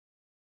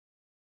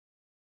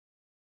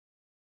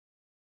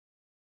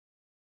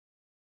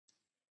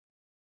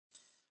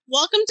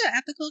Welcome to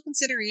Ethical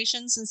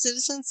Considerations in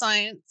Citizen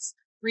Science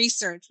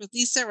Research with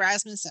Lisa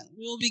Rasmussen.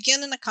 We will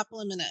begin in a couple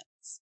of minutes.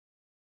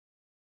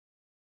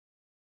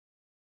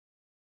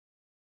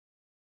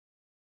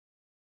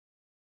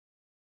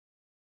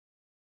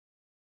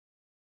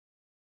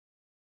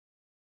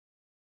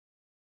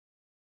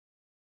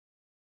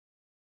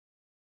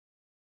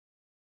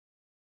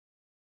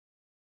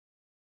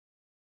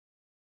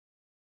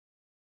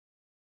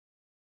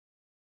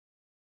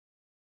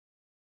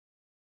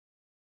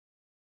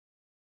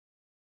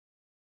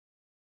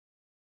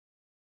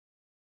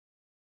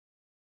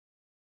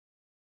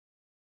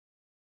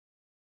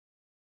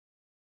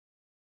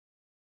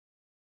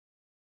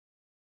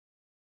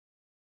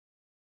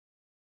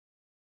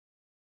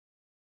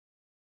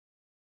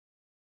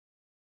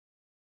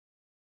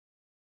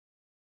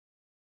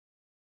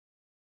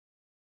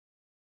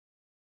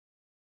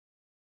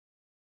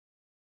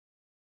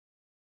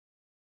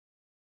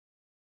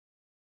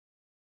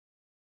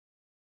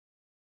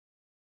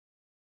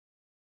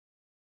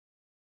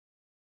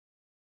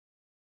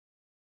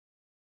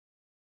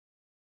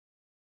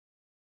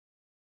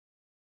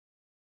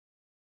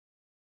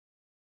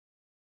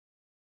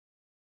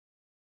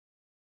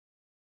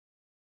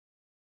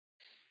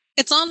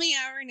 It's on the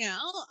hour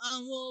now.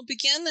 We'll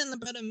begin in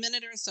about a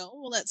minute or so.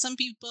 We'll let some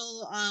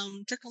people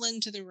trickle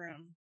into the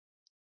room.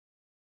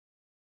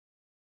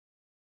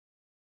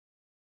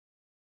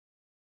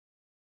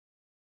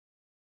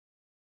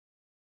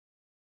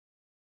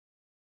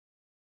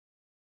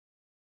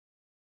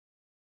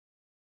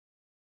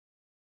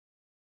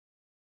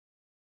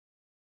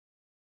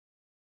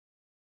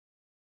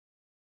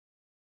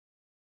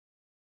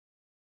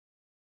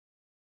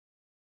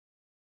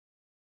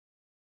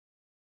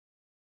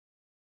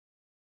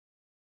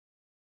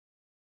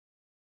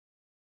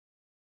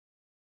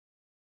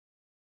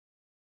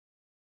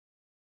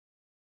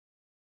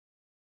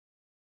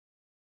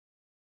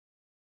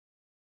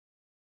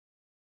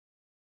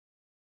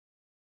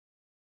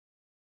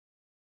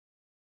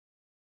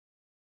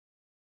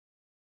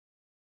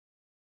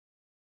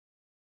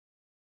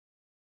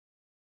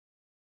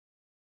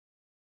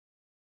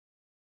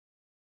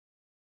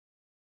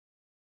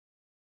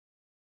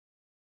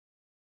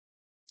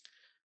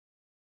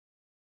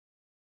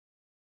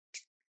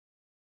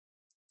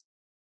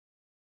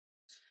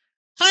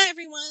 Hi,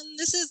 everyone.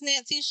 This is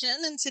Nancy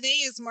Shin, and today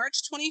is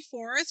March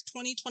 24th,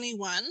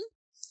 2021.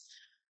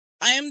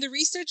 I am the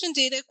Research and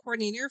Data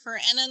Coordinator for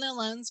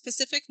NNLM's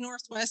Pacific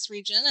Northwest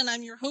region, and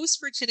I'm your host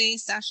for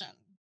today's session.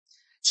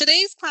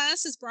 Today's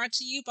class is brought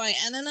to you by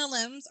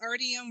NNLM's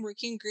RDM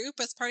Working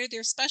Group as part of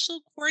their special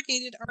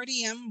coordinated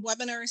RDM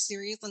webinar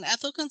series on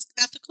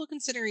ethical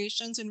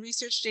considerations in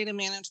research data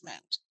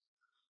management.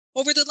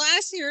 Over the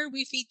last year,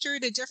 we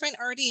featured a different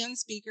RDM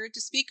speaker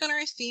to speak on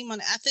our theme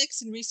on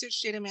ethics and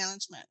research data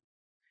management.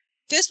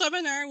 This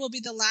webinar will be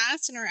the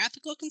last in our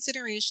ethical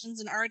considerations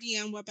in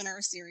RDM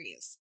webinar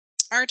series.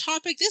 Our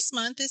topic this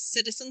month is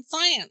citizen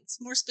science,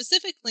 more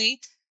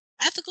specifically,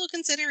 ethical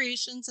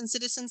considerations in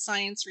citizen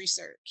science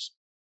research.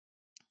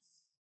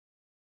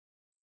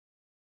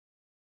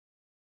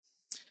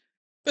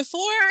 Before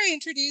I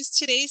introduce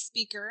today's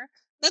speaker,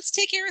 let's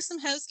take care of some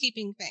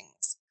housekeeping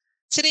things.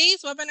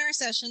 Today's webinar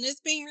session is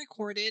being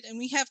recorded and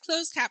we have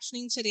closed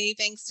captioning today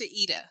thanks to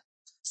Edith.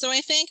 So I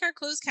thank our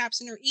closed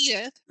captioner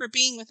Edith for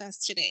being with us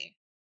today.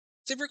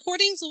 The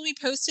recordings will be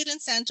posted and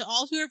sent to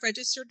all who have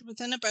registered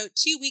within about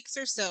 2 weeks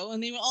or so,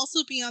 and they will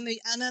also be on the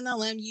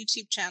NNLM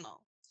YouTube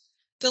channel.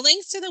 The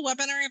links to the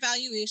webinar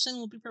evaluation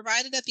will be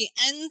provided at the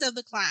end of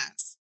the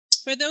class.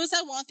 For those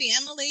that want the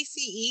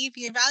MLACE,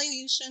 the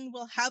evaluation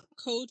will have a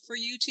code for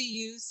you to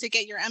use to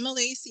get your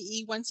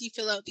MLACE once you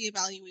fill out the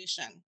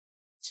evaluation.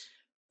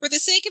 For the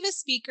sake of a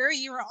speaker,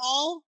 you are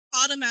all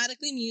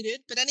automatically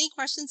muted, but any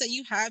questions that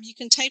you have, you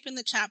can type in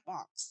the chat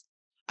box.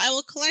 I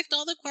will collect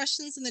all the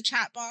questions in the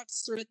chat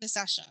box throughout the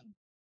session.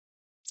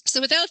 So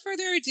without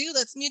further ado,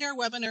 let's meet our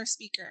webinar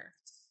speaker.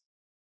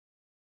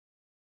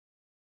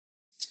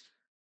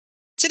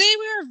 Today,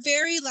 we are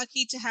very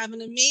lucky to have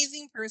an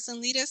amazing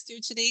person lead us through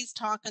today's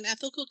talk on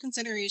ethical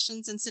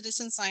considerations in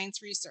citizen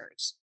science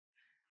research.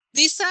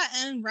 Lisa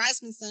M.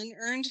 Rasmussen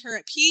earned her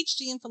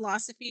PhD in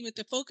philosophy with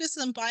a focus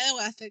on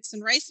bioethics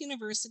from Rice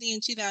University in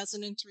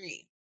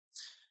 2003.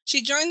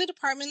 She joined the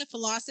Department of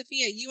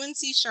Philosophy at UNC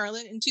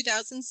Charlotte in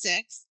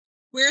 2006,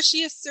 where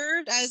she has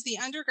served as the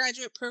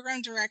undergraduate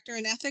program director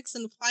in Ethics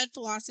and Applied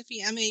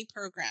Philosophy MA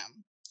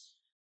program.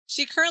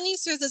 She currently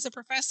serves as a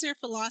professor of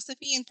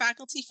philosophy and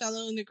faculty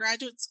fellow in the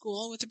graduate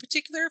school with a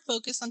particular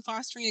focus on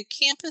fostering a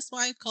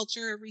campus-wide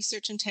culture of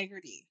research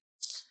integrity.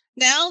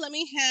 Now, let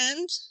me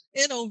hand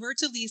it over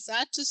to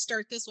Lisa to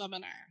start this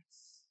webinar.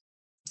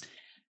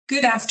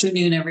 Good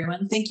afternoon,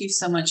 everyone. Thank you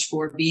so much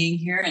for being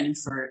here and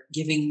for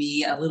giving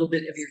me a little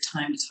bit of your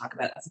time to talk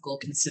about ethical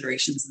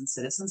considerations in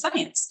citizen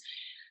science.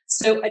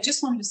 So I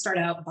just wanted to start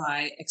out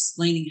by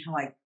explaining how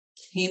I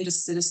came to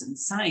citizen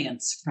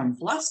science from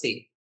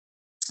philosophy.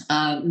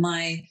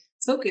 My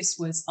focus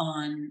was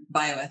on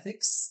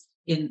bioethics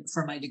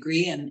for my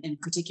degree, and in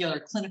particular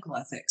clinical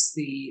ethics,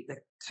 the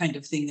kind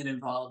of thing that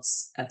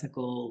involves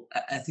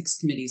ethics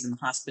committees in the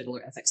hospital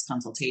or ethics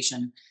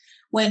consultation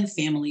when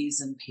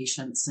families and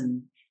patients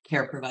and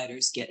care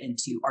providers get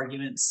into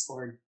arguments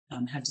or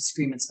have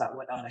disagreements about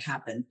what ought to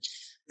happen.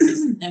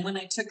 And when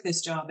I took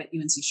this job at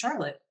UNC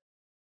Charlotte,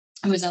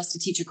 I was asked to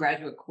teach a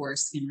graduate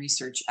course in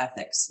research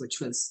ethics, which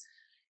was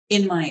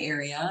in my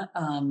area,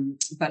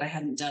 but I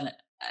hadn't done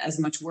as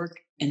much work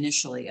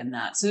initially in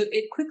that. So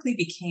it quickly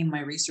became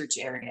my research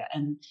area.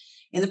 And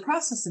in the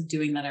process of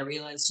doing that, I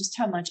realized just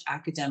how much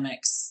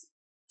academics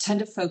tend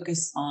to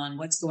focus on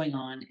what's going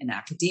on in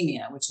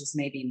academia, which is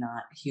maybe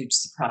not a huge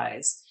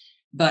surprise.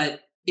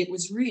 But it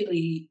was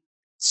really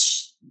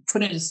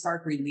put into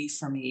stark relief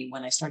for me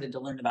when I started to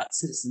learn about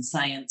citizen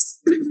science,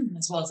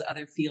 as well as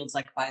other fields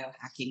like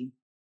biohacking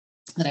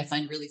that I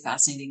find really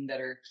fascinating that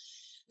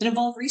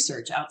involve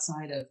research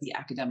outside of the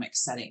academic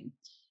setting.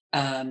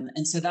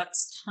 And so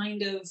that's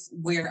kind of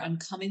where I'm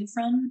coming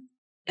from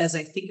as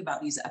I think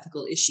about these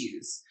ethical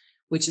issues,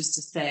 which is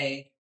to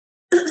say,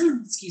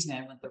 excuse me,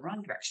 I went the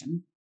wrong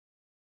direction.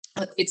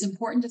 It's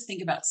important to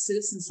think about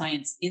citizen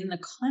science in the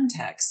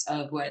context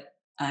of what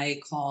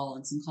I call,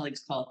 and some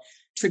colleagues call,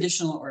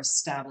 traditional or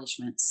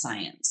establishment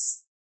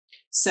science.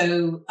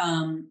 So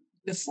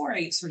before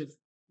I sort of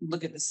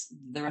look at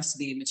the rest of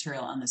the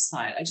material on this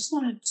slide, I just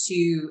wanted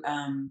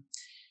to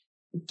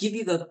give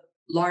you the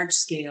large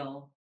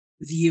scale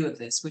view of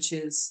this, which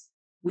is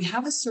we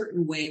have a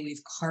certain way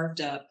we've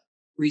carved up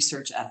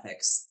research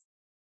ethics,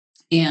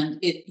 and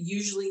it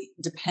usually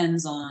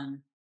depends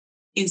on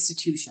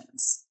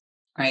institutions,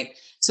 right?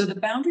 So the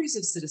boundaries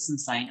of citizen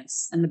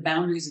science and the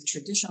boundaries of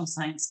traditional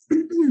science,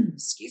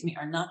 excuse me,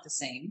 are not the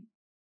same.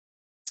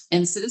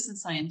 And citizen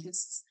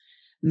scientists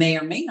may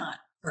or may not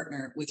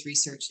partner with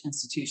research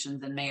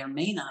institutions and may or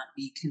may not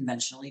be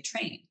conventionally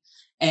trained.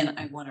 And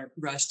I want to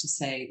rush to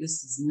say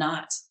this is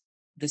not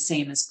the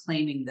same as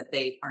claiming that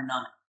they are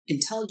not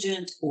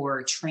intelligent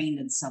or trained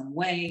in some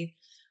way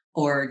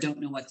or don't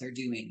know what they're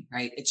doing,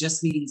 right? It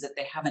just means that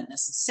they haven't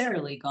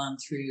necessarily gone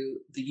through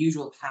the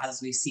usual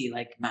paths we see,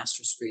 like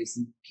master's degrees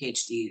and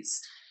PhDs,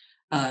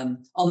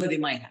 although they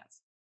might have.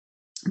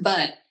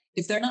 But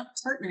if they're not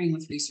partnering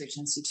with research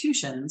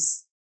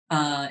institutions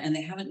and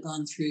they haven't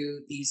gone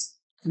through these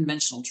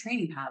conventional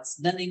training paths,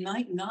 then they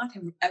might not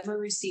have ever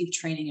received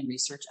training in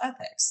research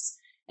ethics,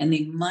 and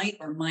they might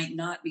or might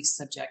not be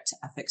subject to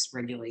ethics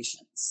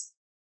regulations.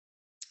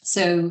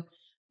 So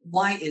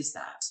why is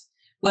that?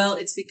 Well,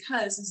 it's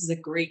because this is a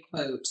great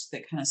quote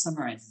that kind of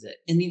summarizes it.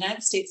 In the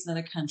United States and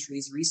other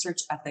countries,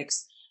 research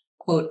ethics,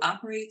 quote,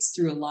 operates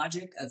through a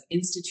logic of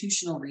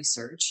institutional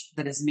research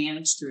that is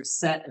managed through a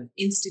set of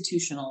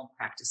institutional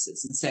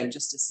practices. And so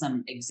just as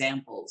some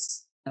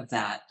examples of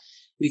that,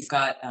 we've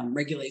got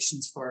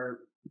regulations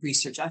for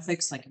research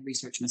ethics, like in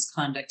research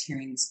misconduct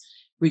hearings.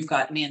 We've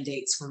got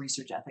mandates for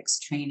research ethics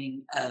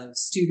training of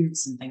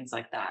students and things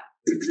like that.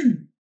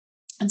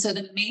 And so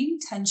the main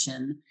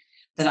tension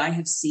that I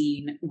have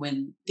seen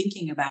when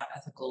thinking about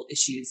ethical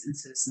issues in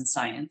citizen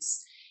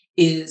science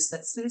is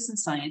that citizen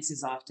science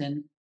is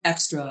often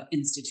extra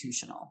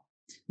institutional,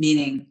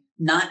 meaning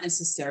not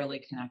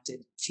necessarily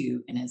connected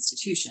to an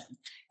institution.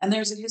 And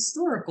there's a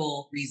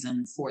historical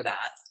reason for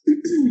that.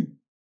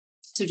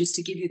 So just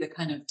to give you the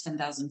kind of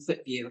 10,000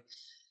 foot view,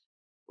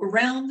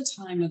 around the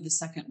time of the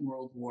Second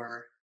World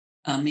War,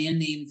 a man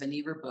named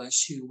Vannevar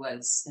Bush, who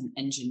was an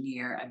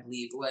engineer, I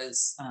believe,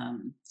 was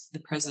the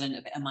president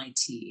of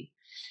MIT.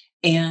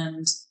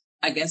 And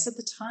I guess at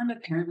the time,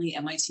 apparently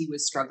MIT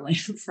was struggling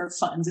for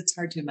funds. It's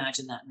hard to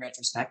imagine that in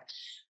retrospect.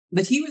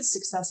 But he was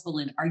successful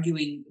in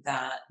arguing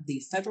that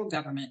the federal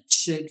government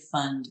should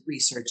fund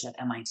research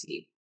at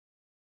MIT.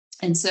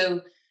 And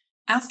so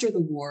after the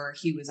war,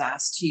 he was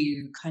asked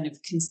to kind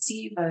of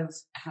conceive of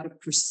how to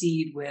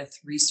proceed with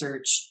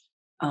research,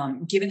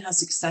 given how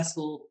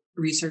successful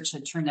research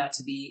had turned out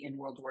to be in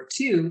World War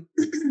II.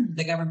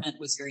 The government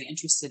was very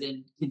interested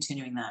in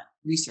continuing that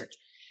research.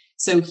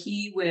 So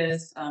he,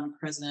 with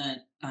President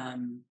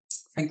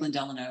Franklin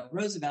Delano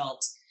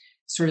Roosevelt,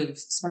 sort of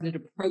started a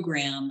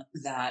program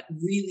that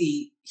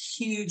really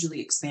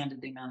hugely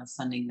expanded the amount of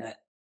funding that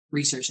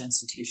research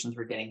institutions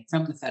were getting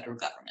from the federal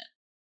government.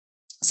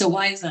 So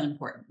why is that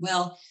important?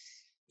 Well,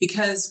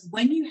 because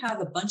when you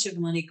have a bunch of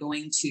money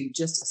going to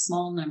just a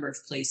small number of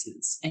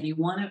places and you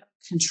want to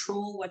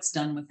control what's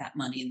done with that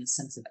money in the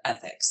sense of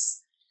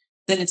ethics,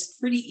 then it's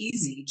pretty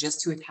easy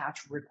just to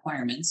attach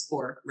requirements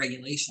or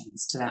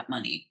regulations to that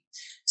money.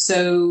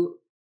 So,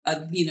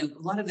 a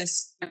lot of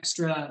this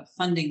extra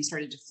funding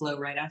started to flow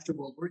right after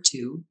World War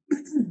II.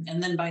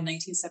 And then by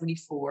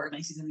 1974,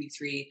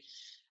 1973,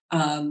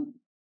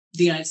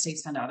 the United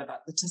States found out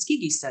about the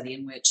Tuskegee study,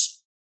 in which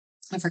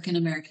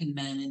African-American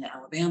men in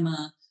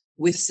Alabama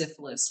with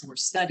syphilis were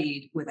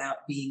studied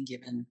without being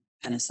given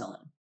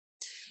penicillin.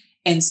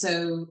 And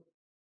so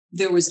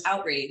there was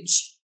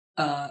outrage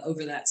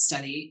over that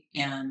study,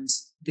 and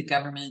the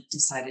government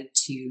decided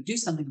to do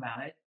something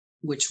about it,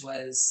 which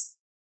was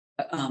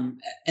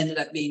ended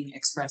up being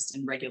expressed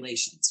in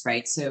regulations,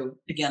 right? So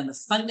again, the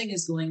funding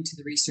is going to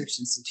the research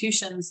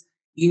institutions.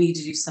 you need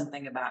to do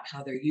something about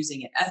how they're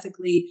using it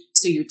ethically.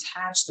 So you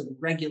attach the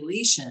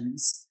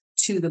regulations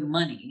to the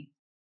money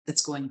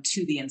that's going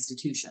to the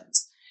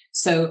institutions.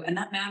 So, and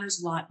that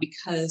matters a lot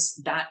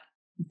because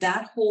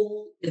that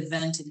whole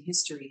event in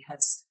history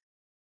has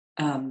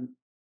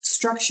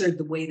structured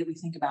the way that we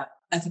think about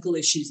ethical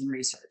issues in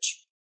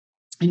research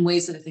in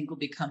ways that I think will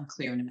become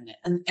clear in a minute.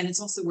 And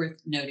it's also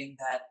worth noting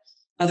that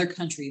other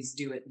countries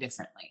do it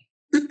differently.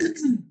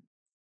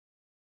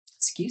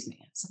 Excuse me,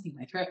 I have something in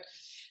my throat.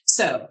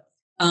 So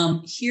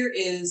here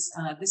is,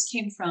 this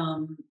came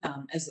from,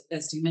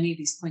 as do many of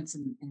these points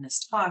in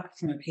this talk,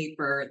 from a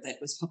paper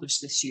that was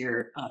published this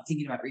year,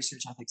 thinking about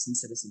research ethics and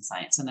citizen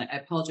science. And I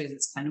apologize,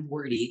 it's kind of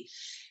wordy,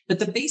 but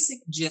the basic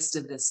gist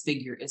of this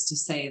figure is to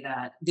say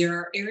that there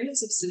are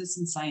areas of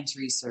citizen science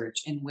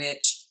research in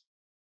which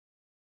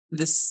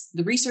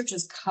the research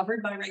is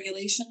covered by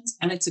regulations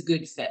and it's a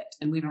good fit,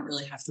 and we don't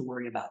really have to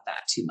worry about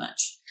that too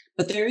much.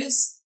 But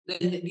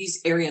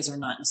these areas are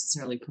not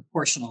necessarily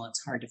proportional.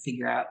 It's hard to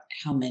figure out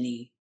how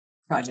many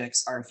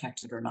projects are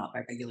affected or not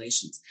by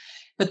regulations.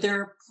 But there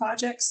are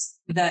projects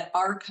that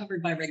are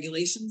covered by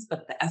regulations,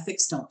 but the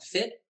ethics don't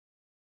fit.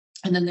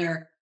 And then there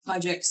are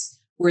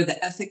projects where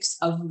the ethics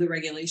of the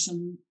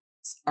regulations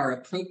are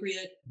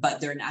appropriate,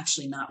 but they're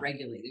actually not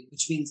regulated,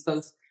 which means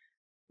both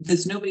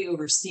there's nobody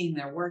overseeing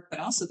their work, but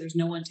also there's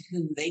no one to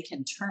whom they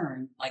can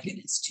turn, like an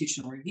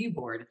institutional review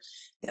board,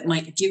 that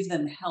might give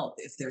them help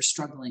if they're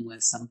struggling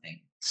with something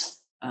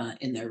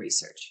in their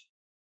research.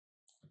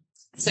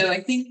 So I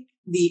think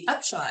the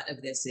upshot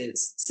of this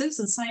is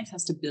citizen science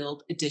has to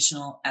build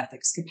additional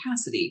ethics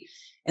capacity.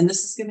 And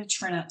this is going to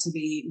turn out to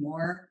be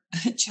more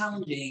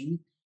challenging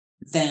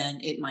than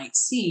it might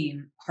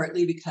seem,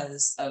 partly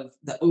because of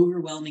the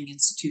overwhelming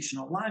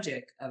institutional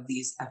logic of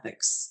these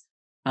ethics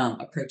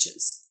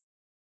approaches.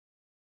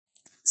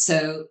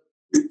 So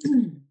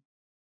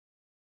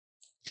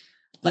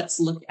let's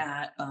look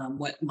at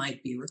what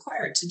might be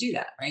required to do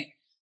that, right?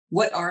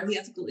 What are the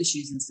ethical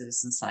issues in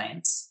citizen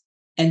science,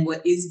 and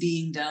what is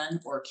being done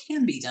or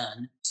can be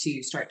done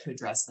to start to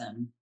address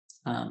them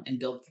and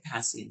build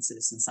capacity in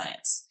citizen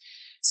science?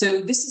 So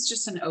this is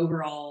just an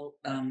overall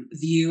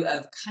view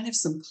of kind of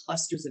some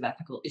clusters of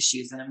ethical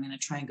issues, and I'm going to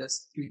try and go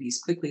through these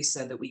quickly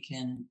so that we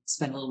can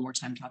spend a little more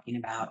time talking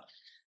about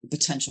the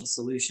potential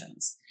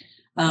solutions.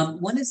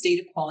 One is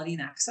data quality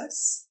and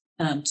access.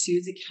 Two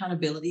is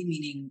accountability,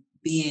 meaning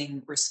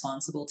being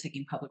responsible,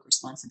 taking public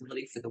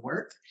responsibility for the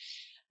work.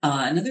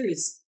 Another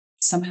is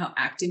somehow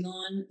acting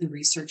on the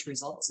research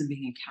results and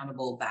being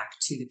accountable back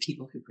to the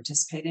people who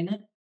participate in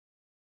it.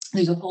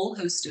 There's a whole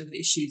host of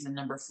issues in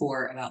number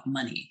 4 about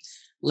money,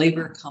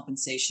 labor,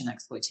 compensation,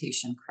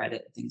 exploitation,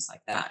 credit, things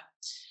like that.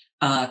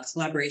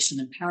 Collaboration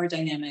and power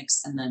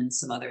dynamics, and then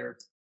some other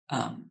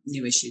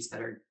new issues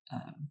that are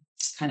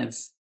kind of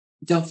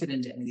don't fit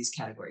into any of these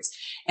categories.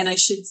 And I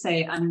should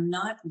say, I'm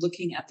not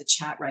looking at the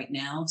chat right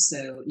now,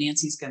 so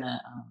Nancy's going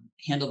to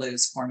handle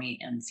those for me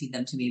and feed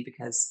them to me,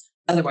 because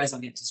otherwise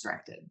I'll get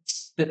distracted.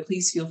 But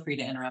please feel free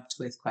to interrupt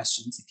with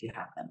questions if you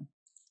have them.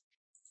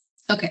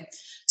 Okay,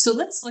 so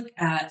let's look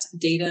at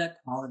data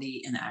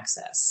quality and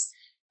access.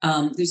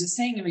 There's a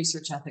saying in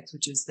research ethics,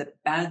 which is that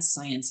bad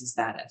science is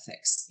bad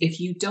ethics. If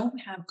you don't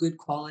have good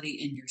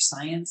quality in your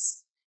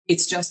science,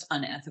 it's just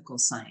unethical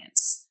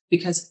science,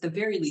 because at the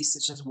very least,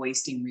 it's just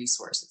wasting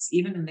resources,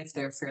 even if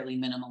they're fairly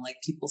minimal, like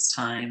people's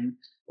time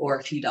or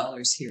a few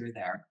dollars here or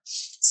there.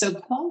 So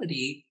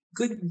quality,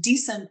 good,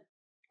 decent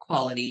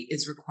quality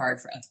is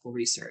required for ethical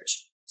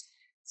research.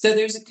 So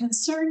there's a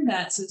concern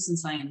that citizen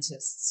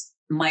scientists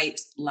might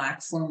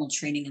lack formal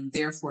training and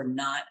therefore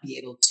not be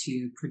able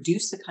to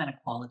produce the kind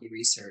of quality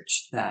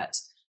research that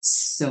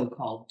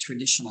so-called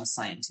traditional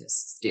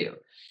scientists do.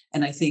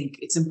 And I think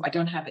I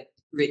don't have it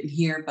written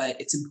here,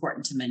 but it's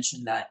important to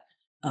mention that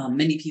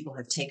many people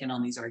have taken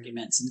on these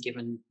arguments and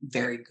given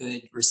very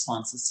good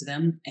responses to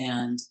them.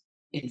 And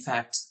in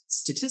fact,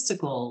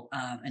 statistical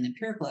and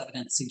empirical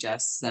evidence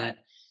suggests that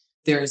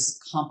there's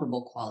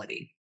comparable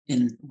quality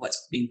in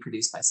what's being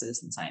produced by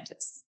citizen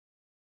scientists.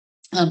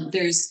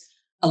 There's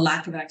a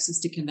lack of access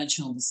to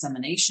conventional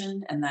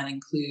dissemination, and that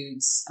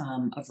includes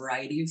a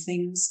variety of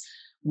things.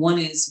 One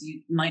is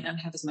you might not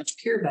have as much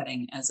peer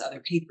vetting as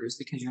other papers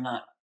because you're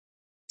not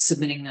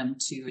submitting them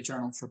to a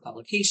journal for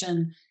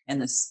publication,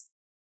 and this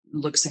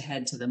looks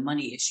ahead to the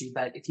money issue.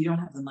 But if you don't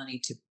have the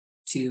money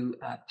to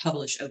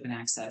publish open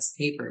access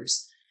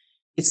papers,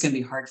 it's going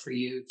to be hard for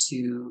you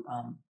to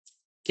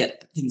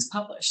get things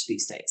published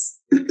these days.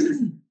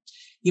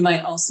 You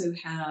might also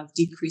have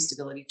decreased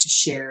ability to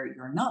share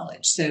your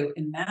knowledge. So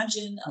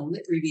imagine a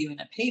lit review in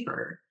a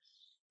paper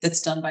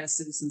that's done by a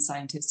citizen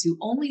scientist who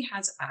only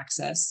has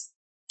access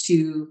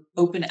to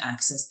open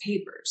access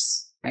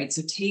papers, right?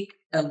 So take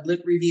a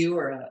lit review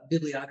or a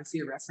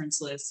bibliography or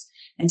reference list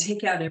and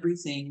take out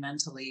everything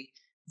mentally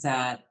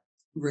that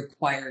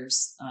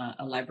requires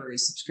a library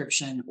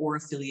subscription or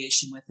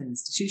affiliation with an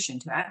institution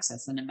to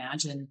access, and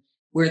imagine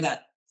where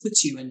that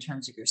puts you in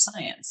terms of your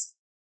science.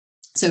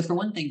 So for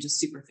one thing, just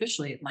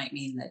superficially, it might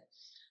mean that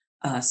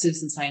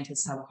Citizen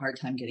scientists have a hard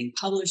time getting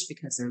published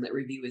because their lit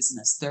review isn't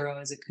as thorough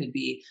as it could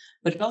be,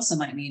 but it also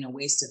might mean a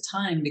waste of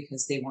time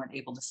because they weren't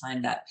able to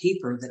find that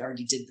paper that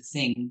already did the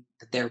thing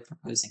that they're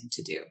proposing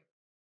to do.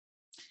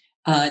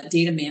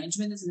 Data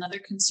management is another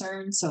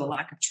concern. So a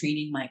lack of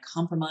training might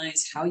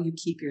compromise how you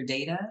keep your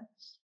data,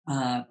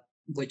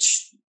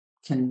 which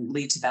can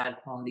lead to bad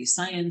quality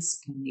science,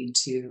 can lead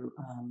to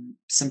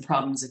some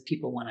problems if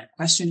people want to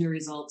question your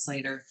results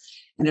later.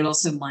 And it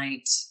also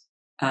might,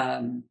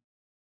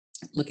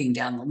 looking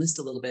down the list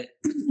a little bit,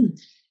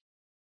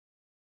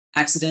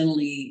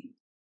 accidentally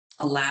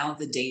allow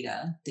the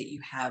data that you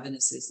have in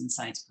a citizen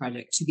science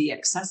project to be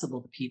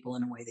accessible to people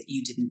in a way that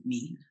you didn't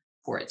mean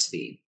for it to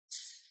be.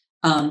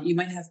 You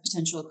might have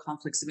potential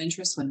conflicts of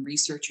interest when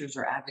researchers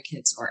are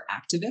advocates or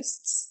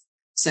activists.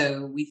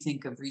 So we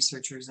think of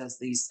researchers as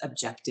these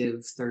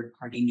objective,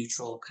 third-party,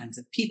 neutral kinds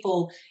of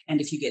people. And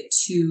if you get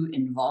too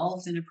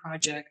involved in a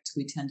project,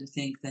 we tend to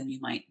think then you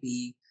might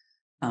be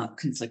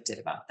conflicted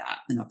about that.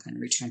 And I'll kind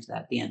of return to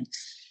that at the end.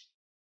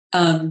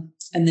 And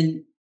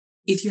then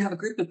if you have a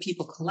group of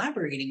people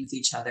collaborating with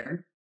each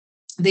other,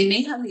 they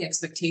may have the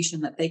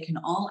expectation that they can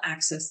all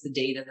access the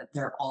data that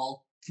they're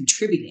all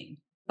contributing,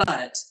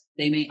 but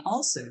they may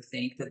also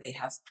think that they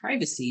have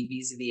privacy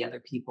vis-a-vis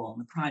other people in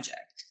the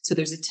project. So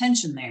there's a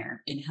tension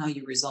there in how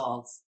you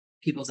resolve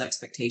people's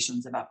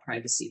expectations about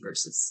privacy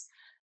versus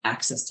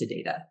access to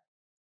data.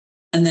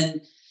 And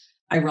then,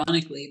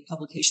 ironically,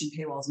 publication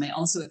paywalls may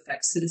also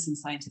affect citizen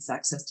scientists'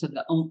 access to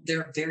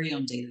their very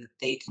own data that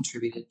they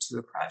contributed to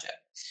a project.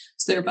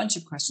 So there are a bunch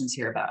of questions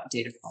here about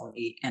data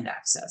quality and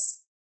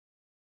access.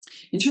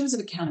 In terms of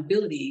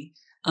accountability,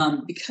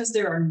 because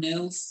there are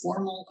no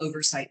formal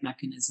oversight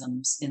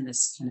mechanisms in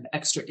this kind of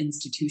extra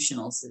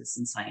institutional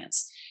citizen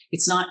science,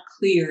 it's not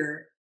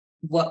clear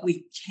what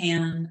we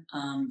can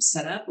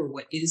set up or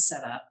what is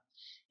set up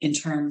in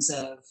terms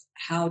of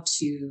how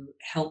to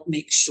help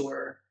make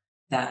sure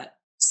that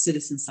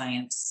citizen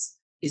science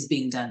is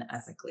being done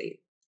ethically.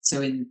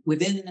 So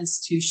within an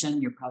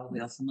institution, you're probably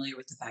all familiar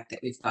with the fact that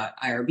we've got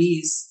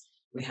IRBs,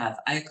 we have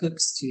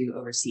IACUCs to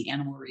oversee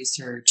animal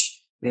research,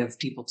 we have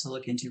people to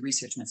look into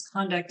research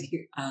misconduct,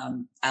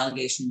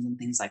 allegations and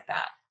things like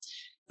that.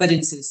 But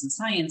in citizen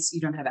science,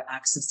 you don't have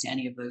access to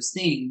any of those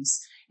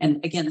things.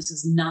 And again, this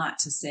is not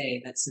to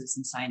say that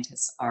citizen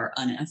scientists are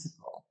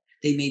unethical.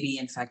 They may be,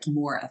 in fact,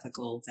 more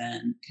ethical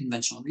than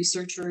conventional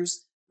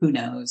researchers, who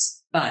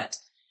knows? But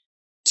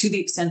to the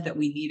extent that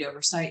we need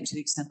oversight and to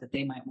the extent that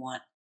they might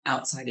want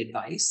outside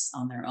advice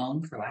on their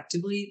own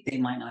proactively, they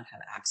might not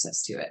have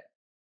access to it.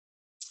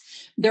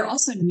 There are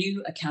also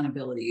new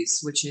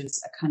accountabilities, which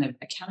is a kind of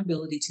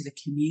accountability to the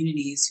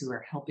communities who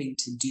are helping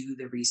to do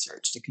the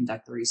research, to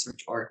conduct the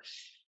research, or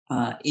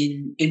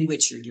in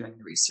which you're doing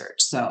the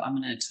research. So I'm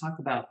going to talk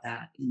about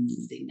that in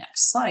the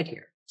next slide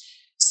here.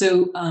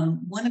 So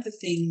one of the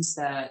things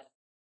that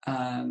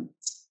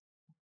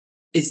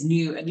is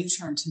new, a new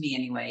term to me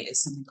anyway,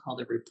 is something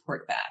called a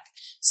report back.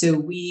 So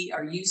we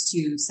are used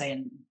to,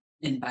 say,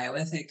 in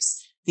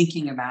bioethics,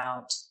 thinking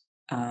about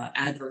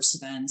adverse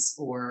events,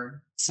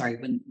 or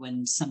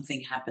when something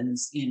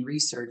happens in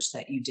research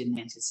that you didn't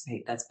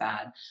anticipate, that's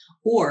bad,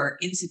 or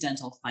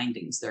incidental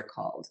findings, they're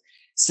called.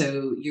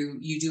 So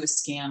you do a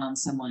scan on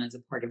someone as a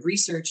part of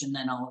research, and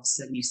then all of a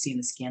sudden you see in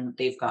the scan that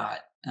they've got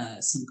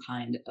some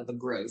kind of a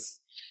growth.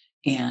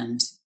 And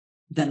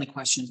then the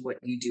question is what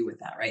you do with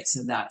that, right?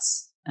 So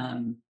that's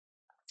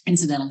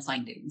incidental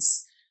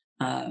findings.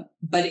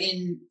 But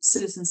in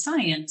citizen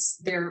science,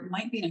 there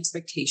might be an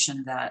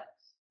expectation that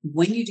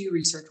when you do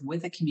research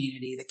with a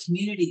community, the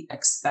community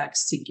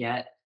expects to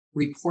get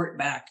reported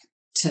back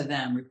to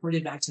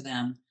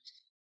them,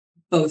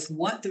 both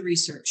what the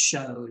research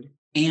showed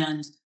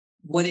and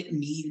what it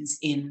means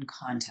in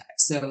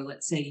context. So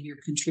let's say you're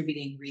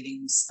contributing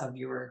readings of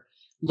your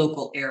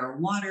local air or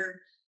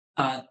water.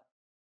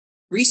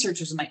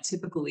 Researchers might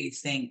typically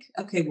think,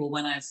 okay, well,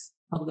 when I've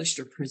published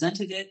or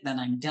presented it, then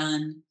I'm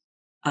done.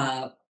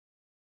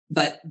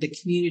 But the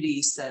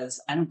community says,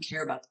 I don't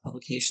care about the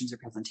publications or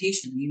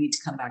presentation. You need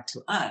to come back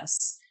to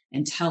us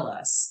and tell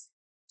us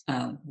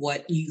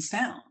what you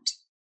found,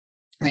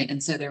 right?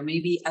 And so there may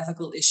be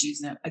ethical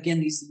issues. Now, again,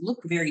 these look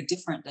very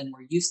different than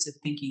we're used to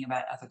thinking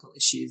about ethical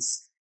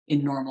issues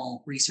in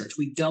normal research.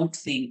 We don't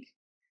think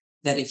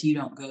that if you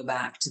don't go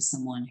back to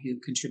someone who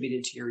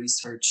contributed to your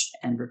research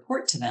and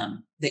report to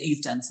them, that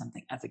you've done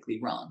something ethically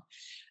wrong.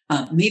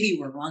 Maybe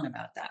we're wrong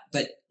about that,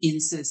 but in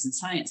citizen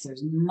science,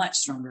 there's much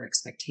stronger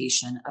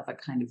expectation of a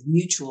kind of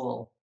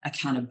mutual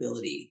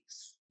accountability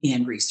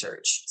in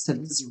research. So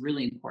this is a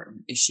really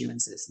important issue in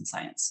citizen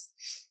science.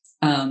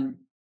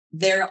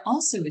 There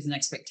also is an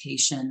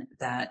expectation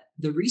that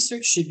the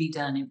research should be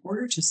done in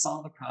order to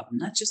solve a problem,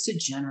 not just to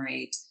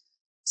generate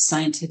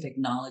scientific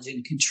knowledge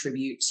and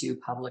contribute to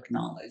public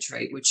knowledge,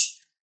 right? Which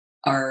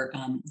are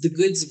the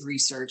goods of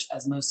research,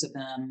 as most of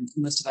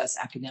us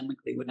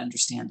academically would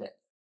understand it.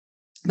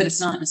 But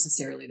it's not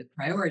necessarily the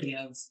priority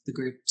of the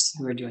groups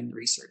who are doing the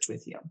research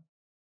with you.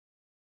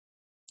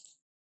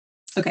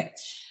 Okay,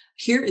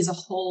 here is a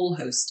whole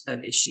host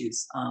of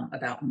issues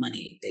about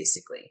money,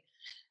 basically.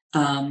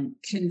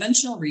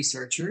 Conventional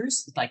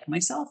researchers like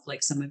myself,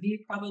 like some of you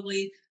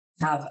probably,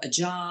 have a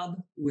job.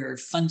 We're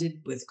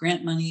funded with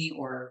grant money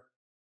or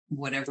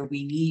whatever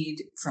we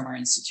need from our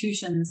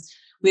institutions.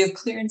 We have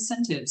clear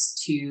incentives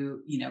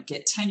to,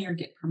 get tenure,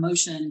 get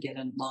promotion, get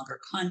a longer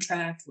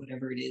contract,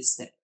 whatever it is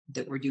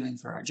that we're doing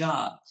for our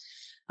job.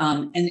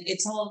 And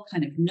it's all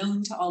kind of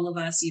known to all of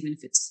us, even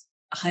if it's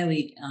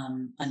highly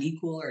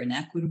unequal or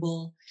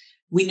inequitable.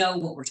 We know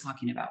what we're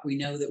talking about. We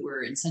know that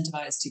we're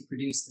incentivized to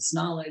produce this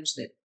knowledge,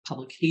 that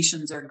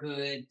publications are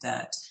good,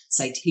 that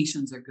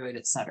citations are good,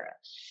 et cetera.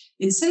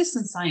 In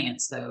citizen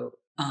science, though,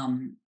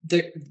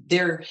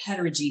 they're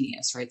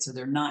heterogeneous, right? So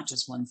they're not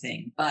just one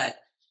thing, but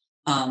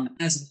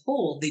as a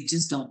whole, they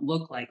just don't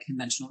look like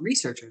conventional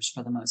researchers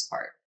for the most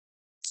part.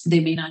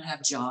 They may not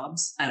have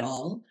jobs at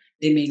all.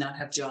 They may not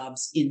have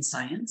jobs in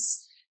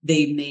science.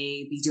 They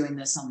may be doing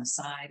this on the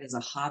side as a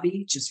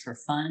hobby, just for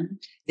fun.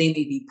 They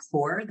may be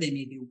poor. They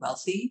may be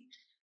wealthy.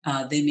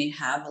 They may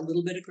have a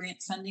little bit of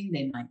grant funding.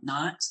 They might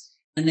not.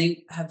 And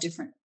they have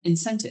different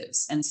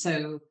incentives. And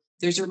so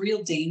there's a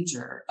real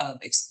danger of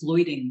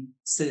exploiting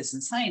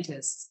citizen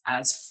scientists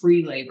as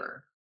free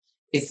labor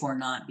if we're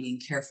not being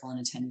careful and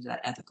attending to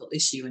that ethical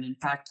issue. And in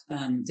fact,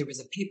 there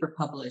was a paper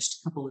published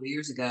a couple of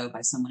years ago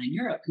by someone in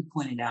Europe who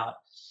pointed out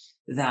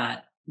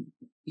that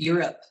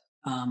Europe,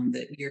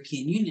 the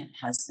European Union,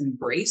 has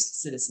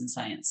embraced citizen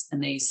science.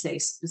 And they say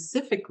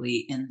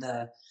specifically in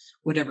the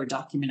whatever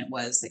document it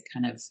was that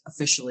kind of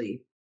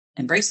officially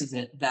embraces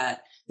it,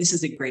 that this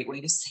is a great way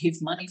to save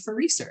money for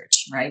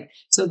research, right?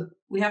 So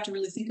we have to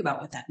really think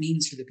about what that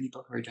means for the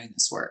people who are doing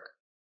this work.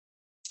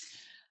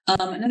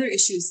 Another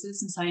issue is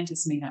citizen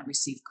scientists may not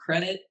receive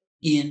credit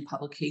in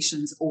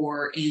publications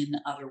or in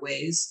other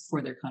ways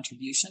for their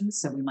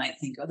contributions. So we might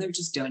think, oh, they're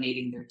just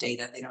donating their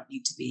data. They don't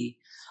need to be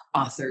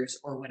authors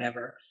or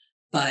whatever,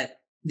 but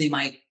they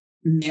might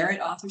merit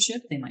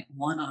authorship. They might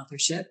want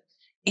authorship,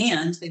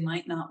 and they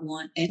might not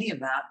want any of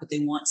that, but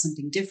they want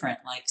something different,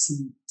 like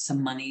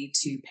some money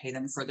to pay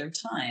them for their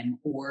time,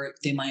 or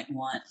they might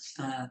want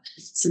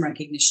some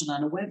recognition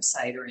on a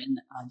website or in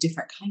a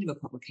different kind of a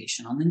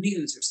publication on the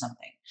news or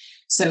something.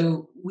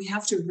 So we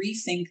have to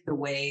rethink the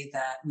way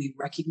that we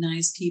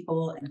recognize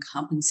people and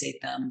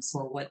compensate them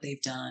for what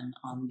they've done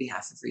on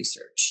behalf of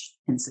research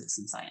in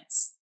citizen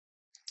science.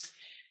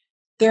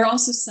 There are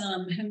also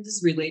some, and this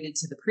is related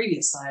to the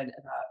previous slide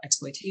about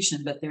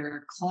exploitation, but there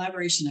are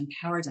collaboration and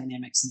power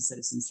dynamics in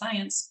citizen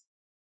science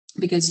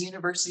because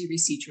university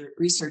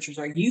researchers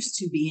are used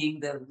to being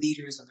the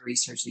leaders of the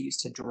research. They're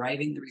used to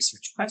driving the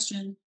research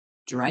question,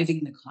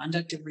 driving the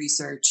conduct of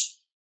research.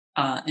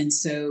 And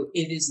so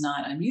it is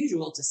not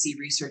unusual to see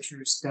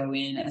researchers go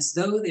in as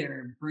though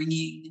they're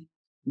bringing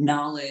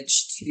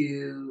knowledge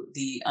to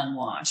the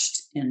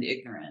unwashed and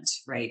ignorant,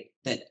 right?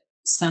 That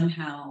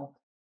somehow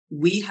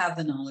we have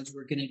the knowledge,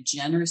 we're going to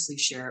generously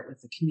share it with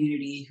the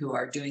community who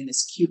are doing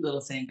this cute little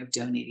thing of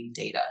donating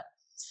data.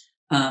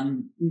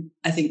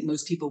 I think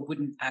most people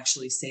wouldn't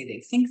actually say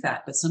they think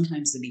that, but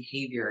sometimes the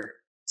behavior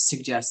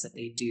suggests that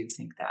they do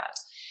think that.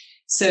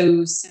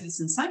 So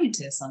citizen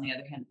scientists, on the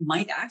other hand,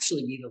 might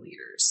actually be the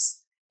leaders,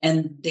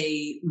 and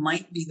they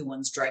might be the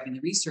ones driving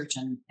the research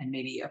and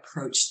maybe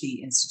approach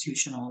the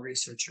institutional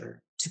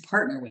researcher to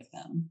partner with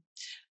them.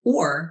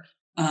 Or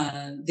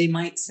they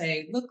might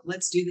say, look,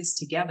 let's do this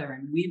together,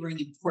 and we bring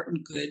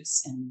important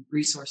goods and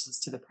resources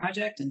to the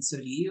project, and so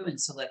do you, and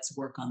so let's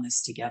work on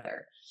this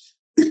together.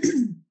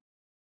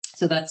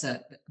 So that's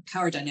a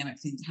power dynamic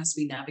thing that has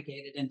to be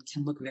navigated and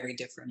can look very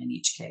different in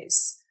each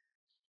case.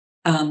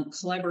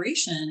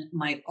 Collaboration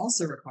might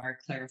also require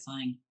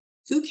clarifying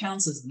who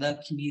counts as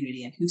the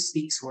community and who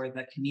speaks for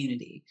the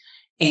community.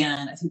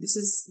 And I think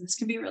this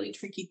can be a really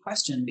tricky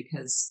question,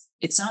 because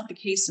it's not the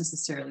case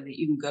necessarily that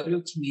you can go to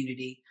a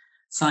community,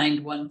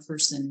 find one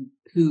person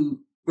who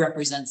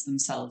represents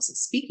themselves as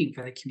speaking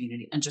for the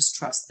community, and just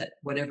trust that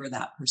whatever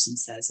that person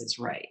says is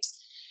right.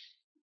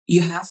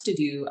 You have to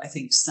do, I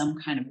think, some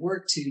kind of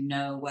work to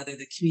know whether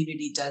the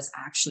community does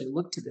actually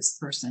look to this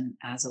person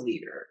as a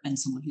leader and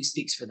someone who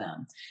speaks for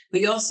them. But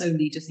you also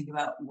need to think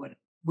about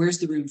where's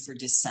the room for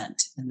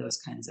dissent in those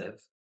kinds of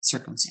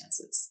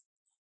circumstances.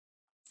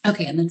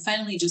 Okay, and then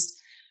finally,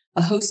 just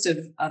a host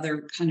of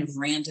other kind of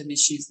random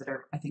issues that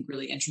are, I think,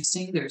 really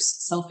interesting. There's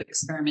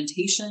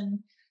self-experimentation,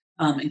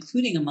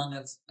 including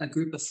among a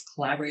group of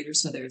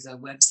collaborators. So there's a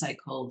website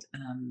called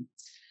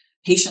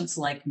Patients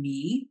Like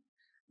Me,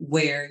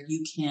 where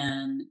you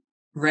can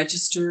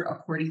register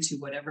according to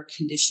whatever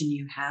condition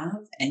you have,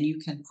 and you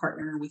can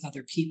partner with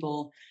other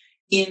people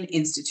in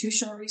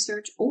institutional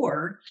research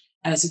or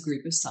as a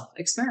group of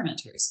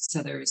self-experimenters.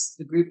 So there's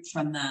a group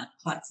from that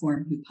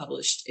platform who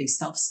published a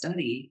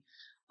self-study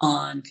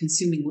on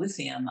consuming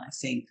lithium, I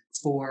think,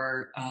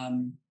 for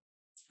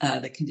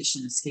the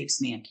condition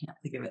escapes me. I can't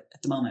think of it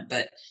at the moment.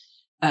 But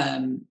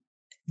then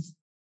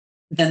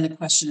the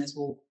question is,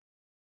 well,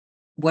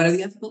 what are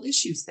the ethical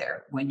issues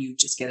there when you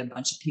just get a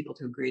bunch of people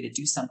to agree to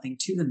do something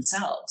to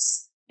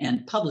themselves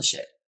and publish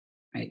it,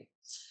 right?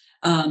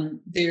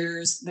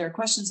 There are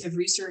questions of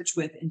research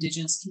with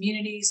indigenous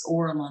communities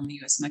or along the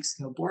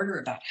US-Mexico border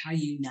about how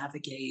you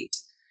navigate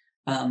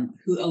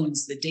who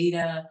owns the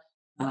data,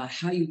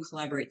 how you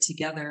collaborate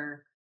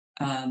together,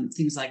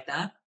 things like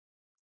that.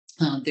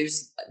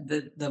 There's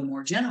the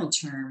more general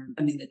term,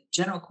 the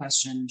general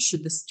question,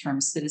 should this term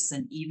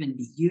citizen even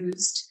be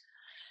used?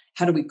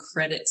 How do we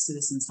credit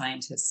citizen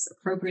scientists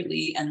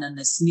appropriately? And then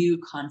this new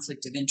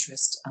conflict of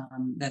interest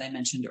that I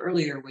mentioned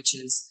earlier, which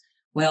is,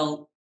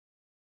 well,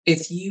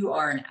 if you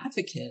are an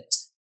advocate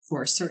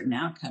for a certain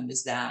outcome,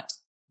 does that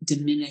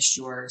diminish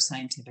your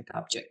scientific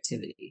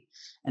objectivity?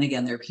 And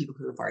again, there are people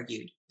who have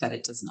argued that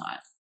it does not.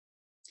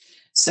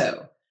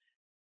 So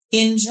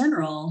in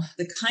general,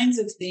 the kinds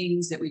of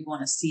things that we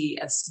want to see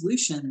as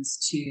solutions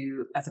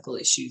to ethical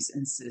issues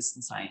in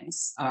citizen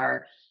science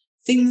are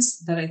things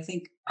that I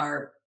think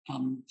are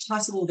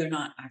possible. They're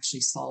not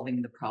actually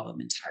solving the problem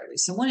entirely.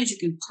 So one is you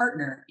can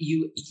partner,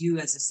 you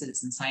as a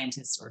citizen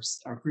scientist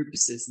or group of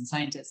citizen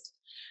scientists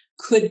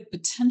could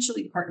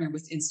potentially partner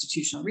with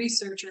institutional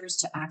researchers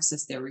to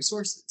access their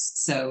resources.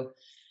 So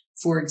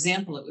for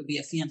example, it would be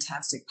a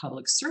fantastic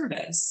public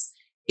service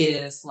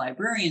if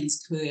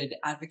librarians could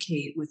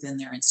advocate within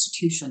their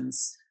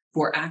institutions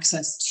for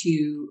access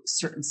to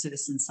certain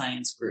citizen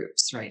science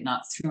groups, right?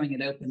 Not throwing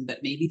it open, but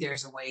maybe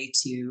there's a way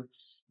to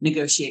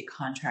negotiate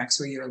contracts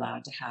where you're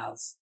allowed to have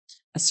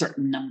a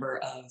certain number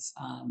of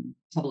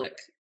public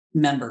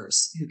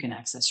members who can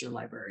access your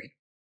library.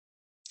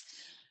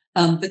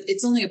 But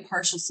it's only a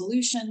partial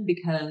solution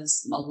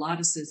because a lot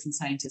of citizen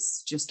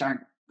scientists just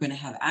aren't going to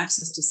have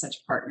access to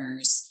such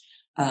partners.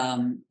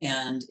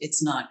 And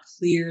it's not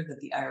clear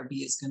that the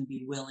IRB is going to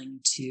be willing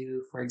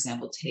to, for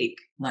example, take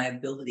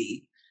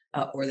liability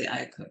or the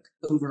IACUC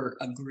over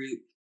a group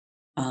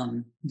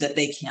that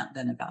they can't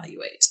then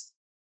evaluate.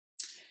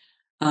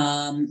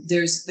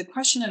 There's the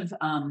question of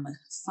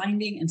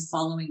finding and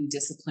following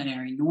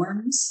disciplinary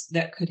norms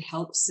that could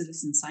help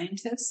citizen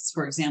scientists.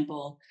 For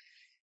example,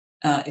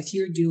 if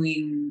you're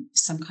doing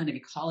some kind of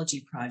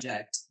ecology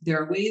project, there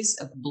are ways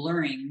of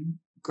blurring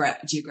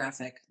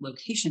geographic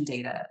location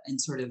data and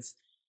sort of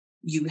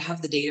you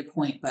have the data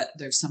point, but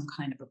there's some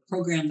kind of a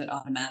program that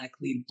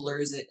automatically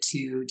blurs it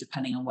to,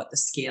 depending on what the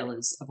scale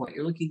is of what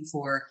you're looking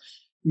for,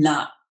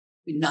 not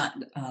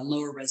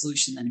lower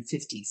resolution than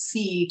 50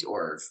 feet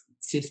or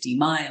 50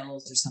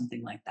 miles or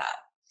something like that.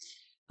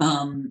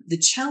 The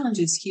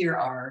challenges here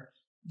are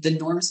the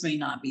norms may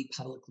not be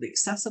publicly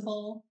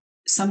accessible.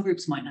 Some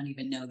groups might not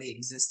even know they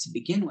exist to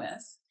begin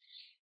with.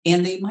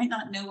 And they might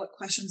not know what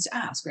questions to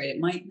ask, right?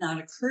 It might not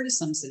occur to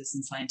some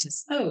citizen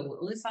scientists, oh,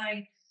 well,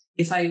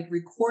 if I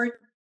record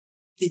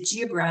the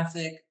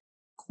geographic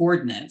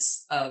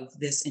coordinates of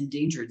this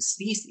endangered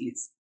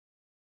species,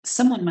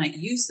 someone might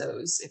use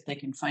those, if they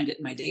can find it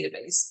in my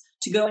database,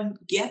 to go and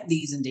get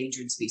these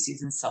endangered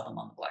species and sell them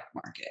on the black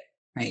market,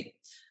 right?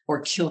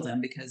 Or kill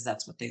them because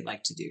that's what they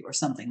like to do, or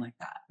something like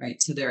that,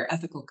 right? So there are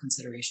ethical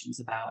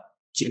considerations about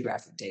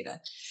geographic data.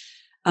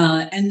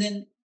 And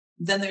then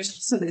there's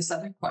also this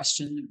other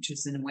question, which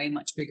is in a way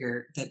much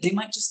bigger, that they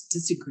might just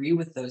disagree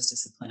with those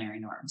disciplinary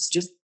norms.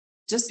 Just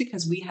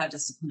because we have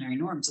disciplinary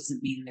norms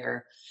doesn't mean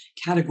they're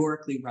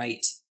categorically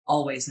right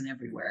always and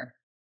everywhere.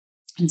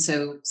 And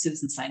so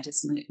citizen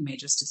scientists may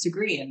just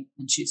disagree and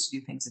choose to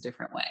do things a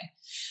different way.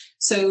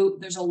 So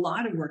there's a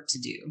lot of work to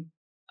do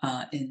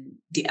in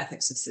the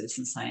ethics of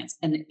citizen science.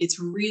 And it's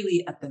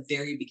really at the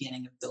very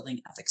beginning of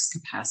building ethics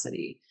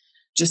capacity,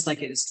 just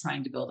like it is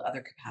trying to build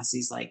other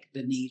capacities like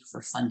the need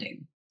for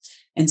funding.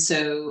 And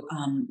so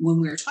when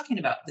we were talking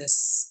about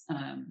this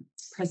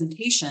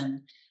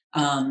presentation,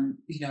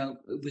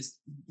 the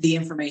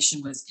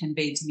information was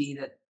conveyed to me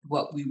that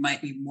what we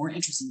might be more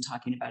interested in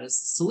talking about is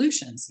the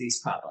solutions to these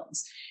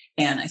problems.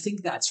 And I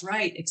think that's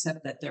right,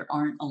 except that there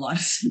aren't a lot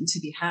of them to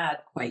be had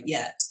quite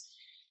yet.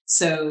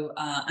 So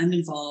I'm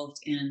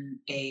involved in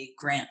a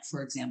grant,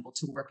 for example,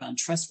 to work on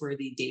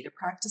trustworthy data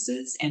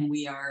practices. And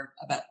we are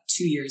about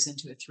 2 years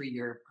into a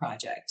 3-year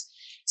project.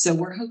 So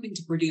we're hoping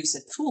to produce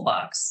a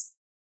toolbox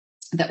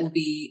that will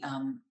be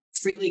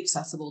freely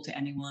accessible to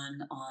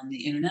anyone on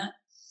the internet,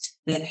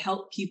 that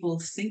help people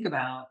think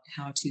about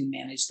how to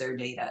manage their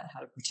data,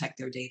 how to protect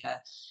their data,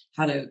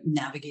 how to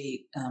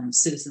navigate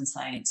citizen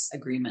science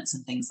agreements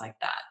and things like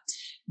that.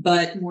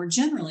 But more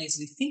generally, as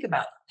we think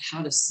about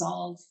how to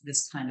solve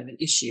this kind of an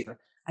issue,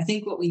 I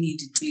think what we need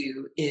to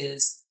do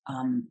is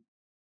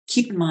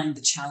keep in mind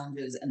the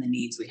challenges and the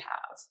needs we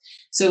have.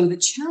 So the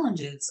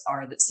challenges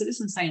are that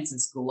citizen science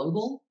is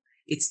global,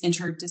 it's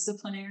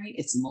interdisciplinary,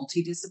 it's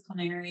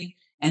multidisciplinary,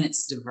 and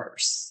it's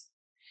diverse.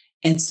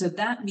 And so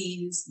that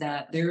means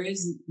that there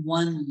is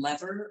one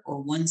lever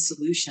or one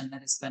solution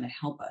that is going to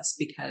help us,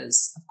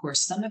 because, of course,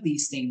 some of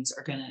these things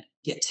are going to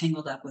get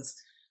tangled up with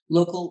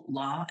local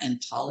law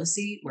and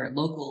policy, where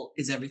local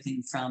is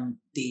everything from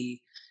the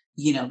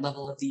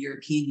level of the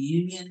European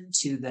Union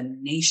to the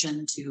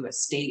nation to a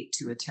state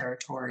to a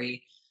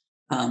territory.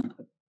 I'm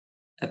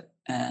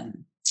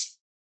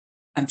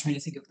trying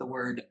to think of the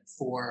word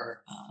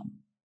for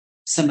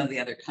some of the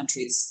other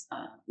countries,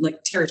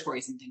 like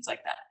territories and things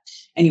like that.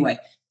 Anyway,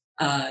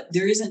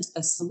 there isn't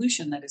a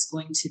solution that is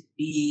going to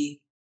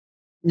be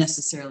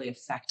necessarily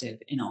effective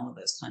in all of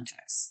those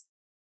contexts.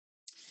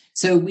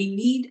 So we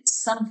need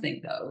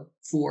something, though,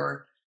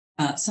 for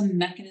some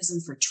mechanism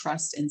for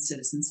trust in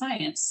citizen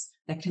science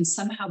that can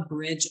somehow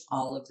bridge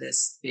all of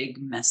this big,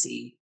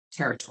 messy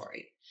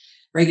territory.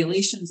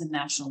 Regulations and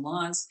national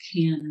laws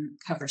can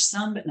cover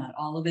some, but not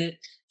all of it.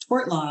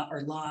 Tort law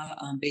or law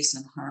based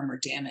on harm or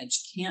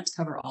damage can't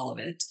cover all of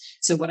it.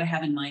 So what I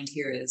have in mind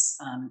here is,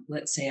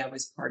 let's say I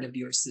was part of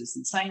your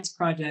citizen science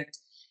project,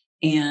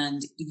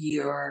 and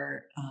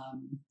your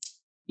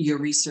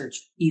research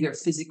either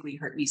physically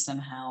hurt me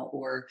somehow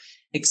or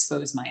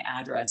exposed my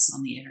address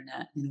on the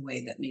internet in a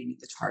way that made me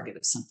the target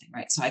of something,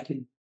 right? So I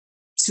could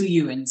sue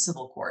you in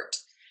civil court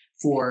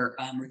for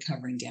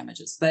recovering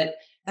damages, but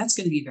that's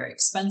going to be very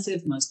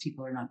expensive. Most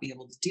people are not be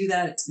able to do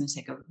that. It's going to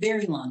take a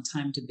very long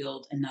time to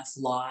build enough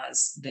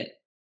laws that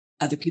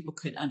other people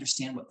could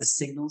understand what the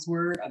signals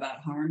were about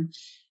harm,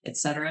 et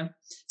cetera.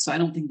 So I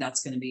don't think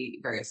that's going to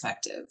be very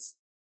effective.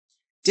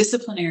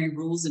 Disciplinary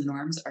rules and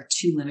norms are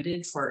too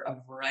limited for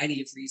a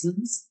variety of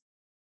reasons.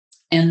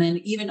 And then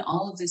even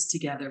all of this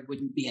together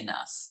wouldn't be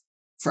enough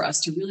for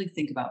us to really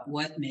think about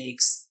what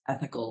makes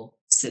ethical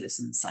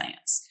citizen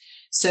science.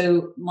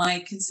 So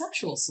my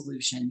conceptual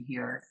solution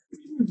here,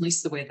 at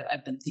least the way that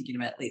I've been thinking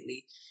about it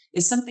lately,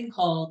 is something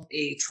called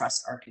a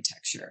trust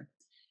architecture.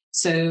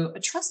 So a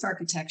trust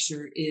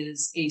architecture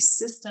is a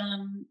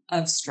system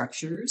of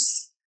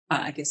structures.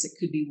 I guess it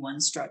could be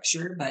one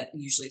structure, but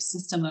usually a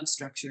system of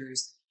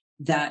structures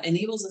that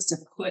enables us to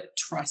put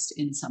trust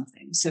in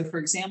something. So for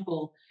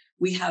example,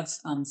 we have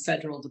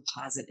federal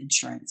deposit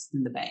insurance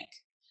in the bank.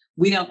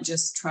 We don't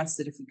just trust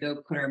that if we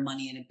go put our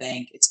money in a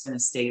bank, it's going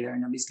to stay there,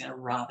 nobody's going to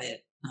rob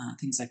it,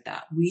 things like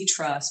that. We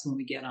trust when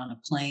we get on a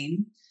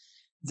plane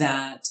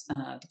that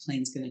the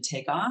plane's going to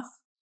take off.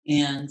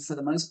 And for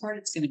the most part,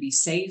 it's going to be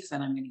safe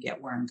and I'm going to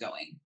get where I'm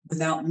going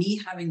without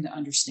me having to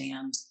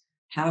understand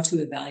how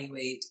to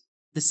evaluate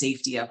the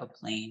safety of a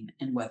plane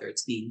and whether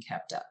it's being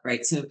kept up,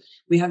 right? So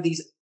we have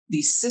these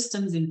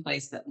systems in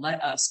place that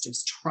let us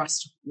just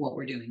trust what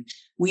we're doing.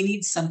 We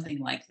need something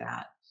like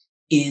that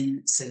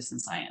in citizen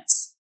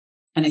science.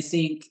 And I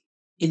think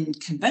in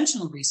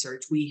conventional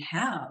research, we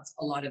have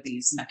a lot of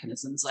these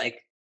mechanisms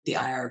like the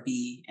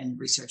IRB and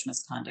research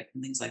misconduct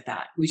and things like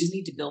that. We just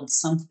need to build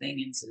something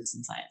in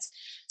citizen science.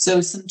 So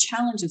some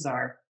challenges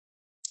are,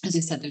 as I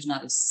said, there's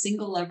not a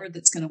single lever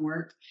that's going to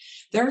work.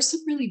 There are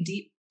some really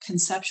deep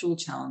conceptual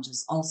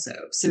challenges also.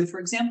 So for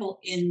example,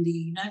 in the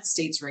United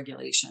States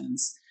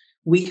regulations,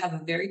 we have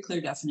a very clear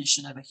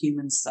definition of a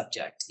human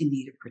subject in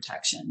need of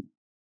protection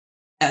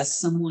as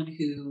someone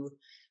who,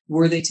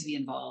 were they to be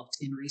involved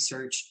in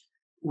research,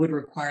 would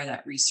require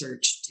that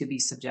research to be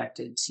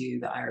subjected to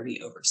the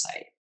IRB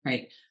oversight,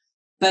 right?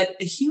 But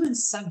a human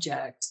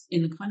subject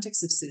in the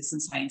context of citizen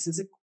science is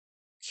a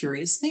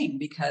curious thing,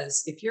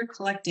 because if you're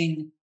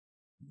collecting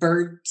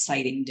bird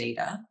sighting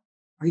data,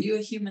 are you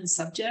a human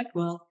subject?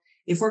 Well,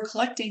 if we're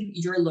collecting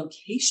your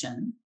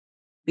location,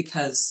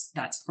 because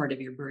that's part of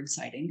your bird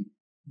sighting,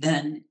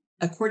 then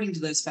according to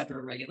those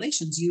federal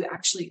regulations, you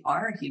actually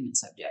are a human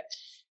subject,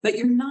 but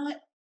you're not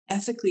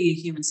ethically a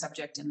human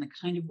subject in the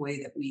kind of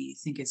way that we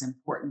think is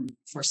important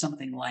for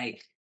something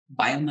like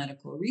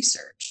biomedical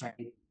research, right?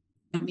 You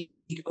don't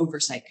need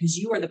oversight because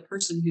you are the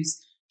person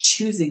who's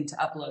choosing to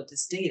upload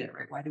this data,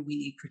 right? Why do we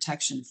need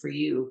protection for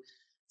you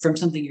from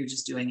something you're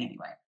just doing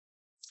anyway?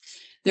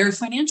 There are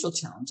financial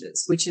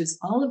challenges, which is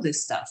all of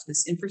this stuff,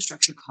 this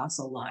infrastructure costs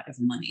a lot of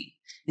money.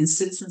 And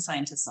citizen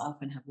scientists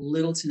often have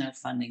little to no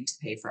funding to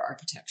pay for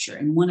architecture.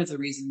 And one of the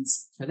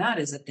reasons for that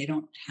is that they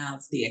don't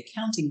have the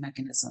accounting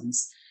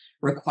mechanisms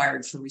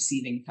required for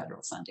receiving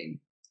federal funding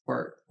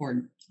or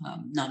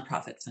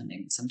nonprofit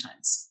funding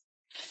sometimes.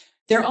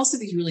 There are also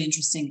these really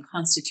interesting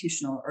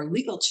constitutional or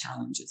legal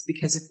challenges,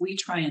 because if we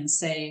try and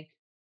say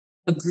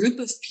a group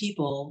of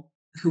people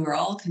who are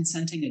all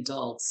consenting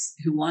adults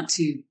who want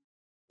to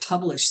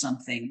publish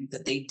something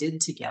that they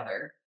did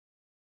together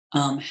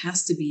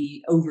has to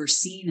be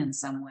overseen in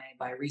some way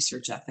by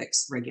research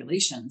ethics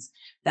regulations,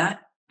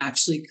 that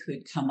actually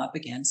could come up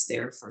against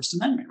their First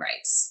Amendment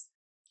rights,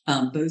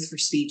 both for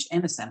speech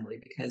and assembly.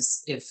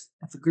 Because if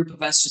a group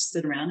of us just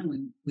sit around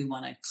and we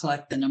want to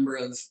collect the number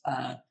of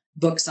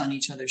books on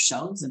each other's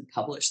shelves and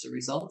publish the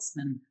results,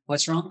 then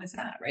what's wrong with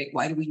that, right?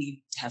 Why do we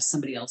need to have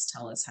somebody else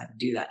tell us how to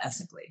do that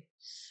ethically?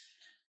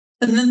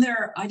 And then there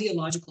are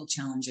ideological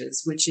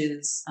challenges, which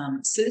is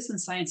citizen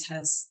science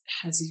has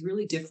these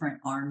really different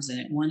arms in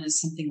it. One is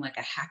something like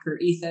a hacker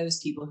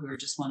ethos, people who are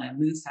just want to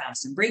move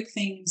fast and break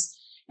things.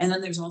 And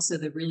then there's also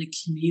the really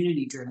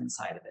community-driven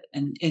side of it.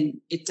 And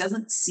it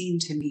doesn't seem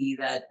to me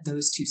that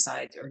those two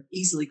sides are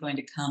easily going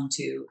to come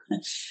to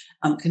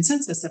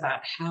consensus about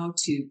how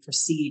to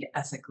proceed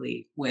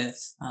ethically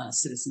with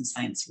citizen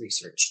science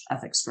research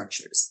ethics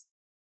structures.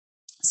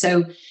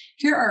 So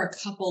here are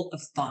a couple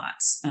of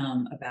thoughts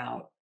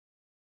about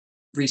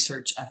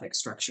research ethics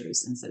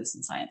structures in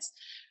citizen science.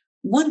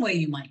 One way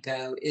you might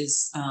go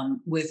is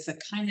with a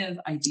kind of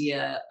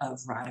idea of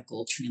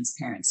radical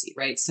transparency,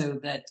 right? So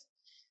that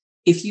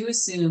if you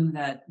assume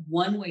that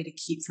one way to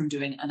keep from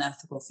doing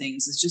unethical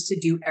things is just to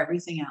do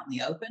everything out in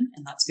the open,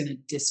 and that's going to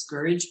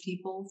discourage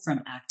people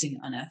from acting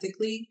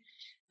unethically,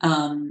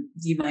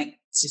 you might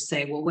just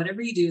say, well,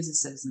 whatever you do as a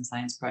citizen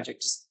science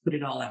project, just put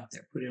it all out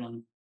there, put it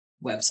on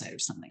a website or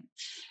something.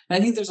 But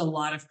I think there's a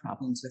lot of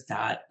problems with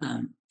that.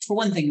 For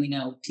one thing, we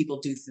know people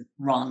do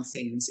wrong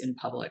things in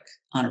public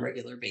on a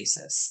regular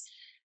basis.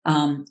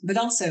 But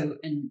also,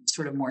 in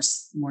sort of more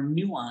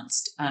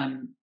nuanced,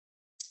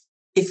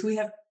 if we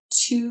have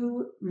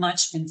too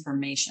much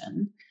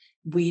information,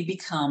 we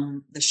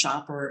become the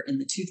shopper in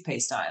the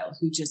toothpaste aisle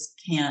who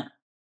just can't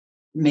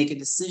make a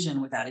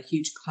decision without a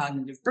huge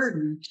cognitive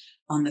burden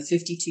on the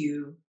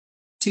 52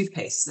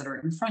 toothpastes that are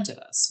in front of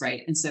us,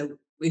 right? And so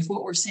if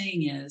what we're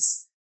saying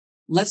is,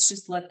 let's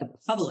just let the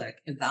public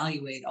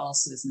evaluate all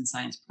citizen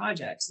science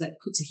projects, that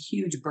puts a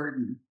huge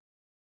burden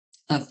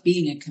of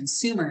being a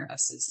consumer of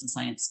citizen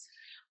science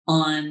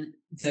on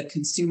the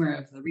consumer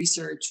of the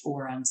research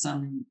or on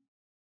some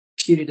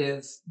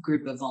putative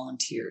group of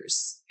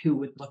volunteers who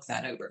would look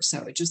that over.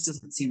 So it just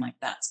doesn't seem like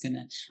that's going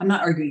to, I'm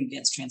not arguing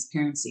against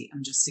transparency.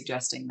 I'm just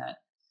suggesting that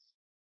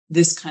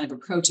this kind of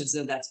approach, as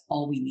though that's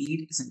all we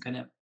need, isn't going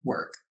to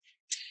work.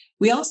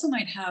 We also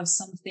might have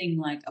something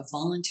like a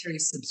voluntary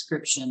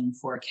subscription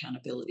for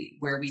accountability,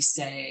 where we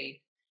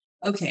say,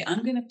 okay,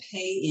 I'm going to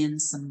pay in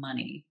some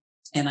money,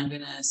 and I'm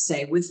going to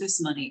say, with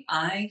this money,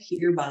 I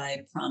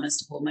hereby promise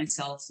to hold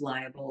myself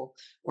liable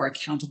or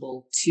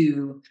accountable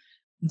to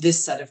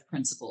this set of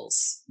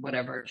principles,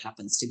 whatever it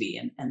happens to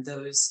be. And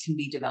those can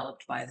be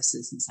developed by the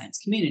citizen science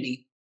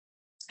community.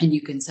 And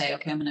you can say,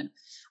 okay,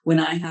 when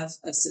I have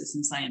a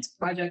citizen science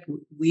project,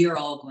 we are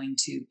all going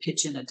to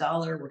pitch in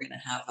 $1. We're going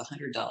to have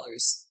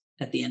 $100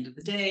 at the end of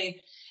the day,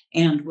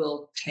 and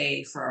we'll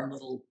pay for our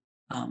little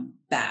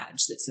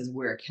badge that says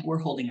we're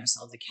holding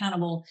ourselves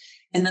accountable.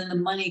 And then the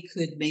money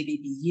could maybe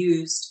be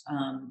used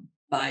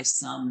by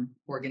some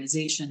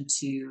organization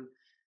to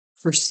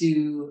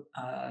pursue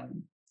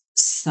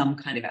some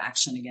kind of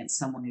action against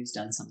someone who's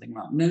done something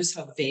wrong. Notice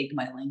how vague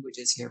my language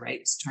is here, right?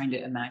 It's trying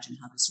to imagine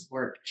how this would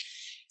work.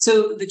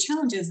 So the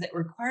challenge is that it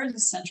requires a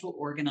central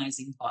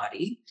organizing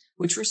body,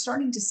 which we're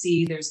starting to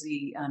see. There's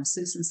the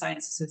Citizen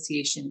Science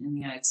Association in the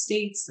United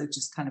States, which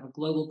is kind of a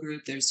global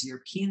group. There's the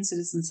European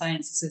Citizen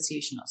Science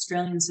Association,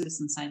 Australian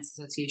Citizen Science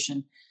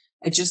Association.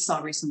 I just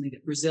saw recently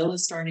that Brazil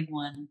is starting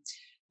one.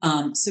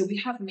 So we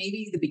have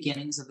maybe the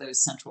beginnings of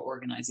those central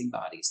organizing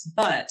bodies.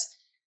 But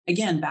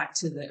again, back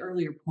to the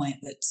earlier point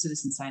that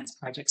citizen science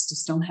projects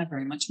just don't have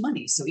very much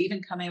money. So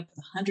even coming up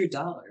with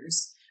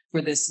 $100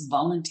 for this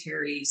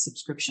voluntary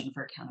subscription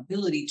for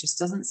accountability just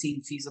doesn't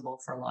seem feasible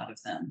for a lot of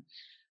them,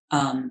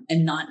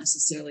 and not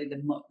necessarily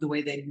the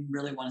way they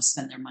really want to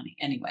spend their money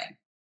anyway.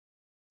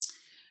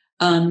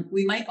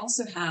 We might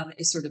also have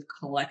a sort of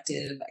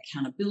collective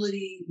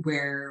accountability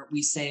where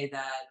we say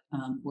that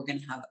we're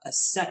going to have a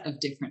set of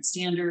different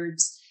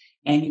standards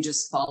and you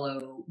just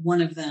follow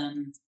one of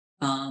them.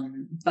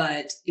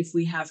 But if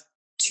we have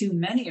too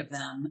many of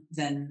them,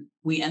 then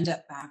we end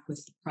up back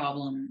with the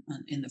problem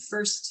in the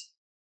first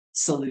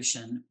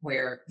solution,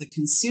 where the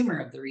consumer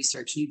of the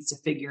research needs to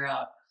figure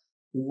out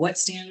what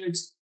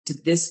standards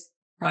did this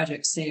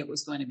project say it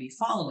was going to be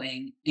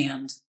following,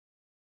 and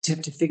to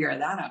have to figure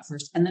that out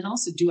first. And then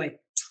also, do I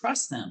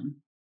trust them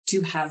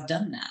to have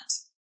done that?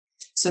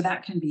 So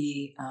that can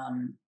be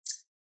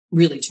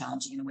really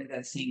challenging in a way that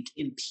I think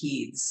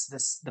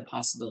impedes the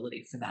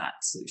possibility for that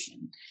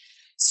solution.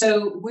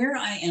 So where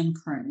I am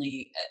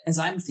currently, as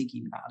I'm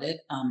thinking about it,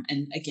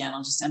 and again,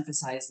 I'll just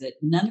emphasize that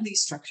none of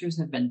these structures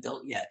have been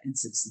built yet in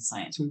citizen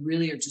science. We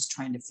really are just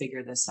trying to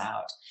figure this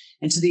out.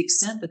 And to the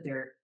extent that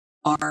there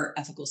are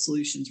ethical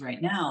solutions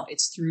right now,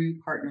 it's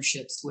through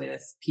partnerships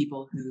with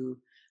people who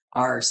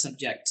are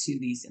subject to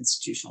these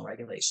institutional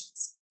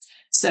regulations.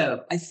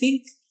 So I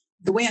think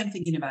the way I'm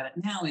thinking about it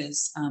now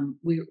is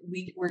we're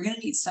going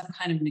to need some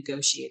kind of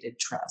negotiated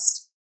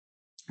trust,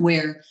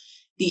 where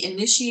the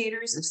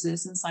initiators of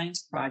citizen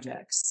science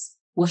projects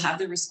will have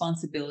the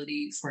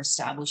responsibility for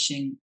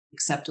establishing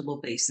acceptable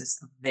basis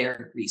of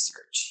their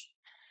research.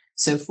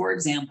 So, for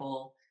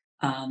example,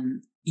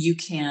 you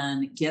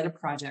can get a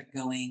project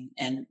going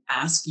and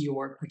ask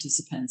your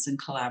participants and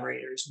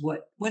collaborators,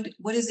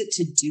 what is it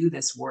to do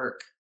this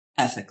work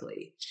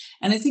ethically?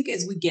 And I think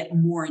as we get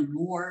more and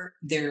more,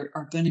 there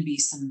are going to be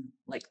some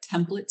like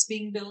templates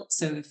being built.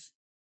 So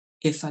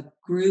if a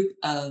group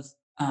of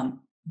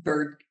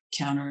bird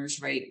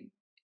counters, right,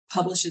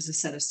 publishes a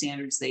set of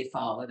standards they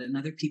followed, and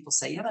other people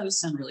say, yeah, those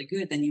sound really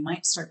good, then you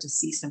might start to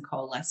see some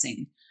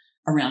coalescing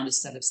around a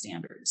set of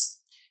standards.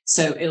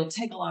 So it'll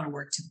take a lot of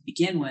work to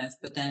begin with,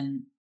 but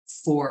then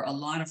for a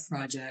lot of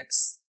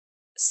projects,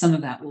 some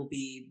of that will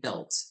be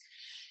built.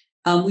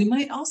 We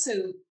might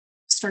also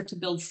start to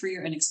build free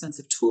or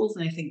inexpensive tools,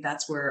 and I think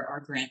that's where our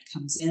grant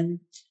comes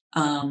in,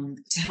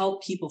 to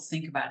help people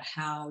think about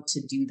how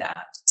to do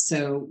that.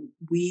 So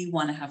we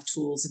want to have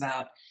tools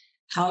about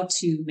how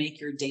to make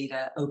your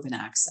data open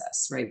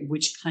access, right?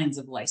 Which kinds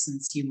of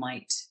license you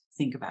might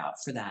think about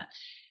for that.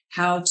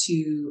 how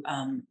to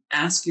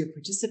ask your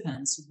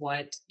participants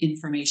what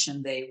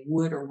information they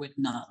would or would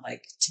not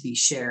like to be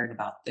shared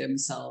about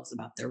themselves,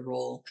 about their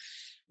role.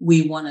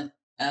 We want to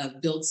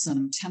build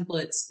some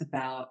templates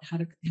about how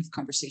to have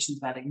conversations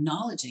about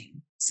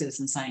acknowledging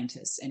citizen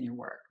scientists in your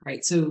work,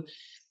 right? So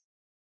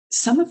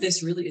some of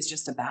this really is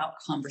just about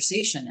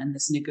conversation and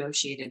this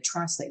negotiated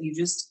trust that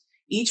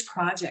each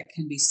project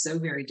can be so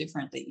very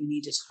different that you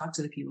need to talk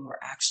to the people who are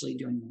actually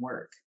doing the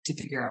work to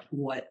figure out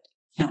what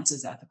counts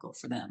as ethical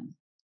for them.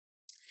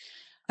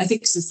 I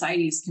think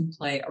societies can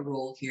play a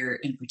role here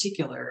in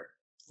particular.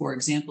 For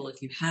example,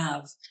 if you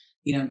have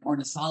an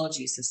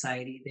ornithology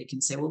society, they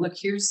can say, well, look,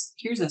 here's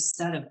a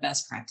set of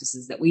best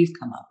practices that we've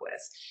come up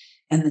with.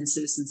 And then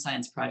citizen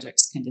science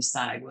projects can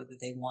decide whether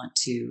they want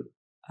to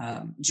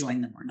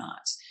join them or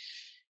not.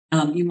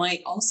 You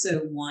might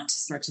also want to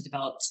start to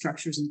develop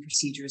structures and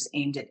procedures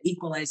aimed at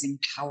equalizing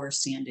power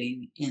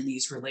standing in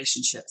these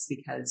relationships,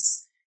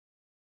 because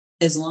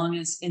as long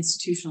as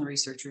institutional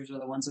researchers are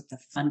the ones with the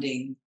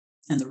funding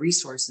and the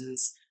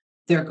resources,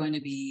 they're going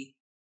to be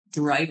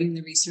driving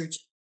the research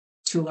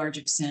to a large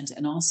extent.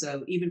 And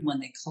also, even when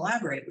they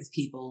collaborate with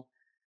people,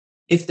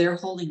 if they're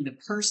holding the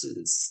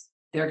purses,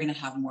 they're going to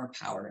have more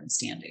power and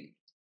standing.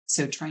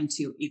 So trying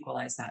to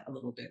equalize that a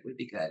little bit would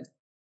be good.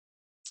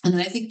 And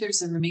then I think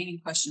there's a remaining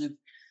question of,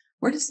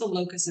 where does the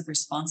locus of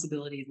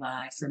responsibility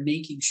lie for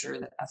making sure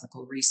that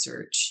ethical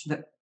research,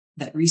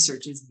 that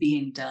research is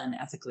being done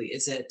ethically?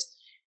 Is it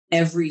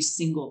every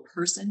single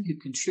person who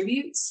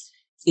contributes?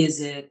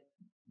 Is it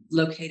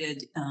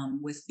located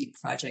with the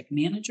project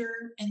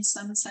manager in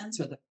some sense,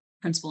 or the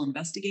principal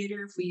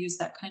investigator, if we use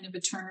that kind of a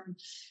term?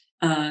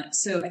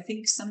 So I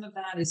think some of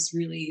that is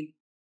really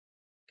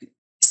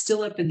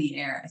still up in the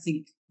air. I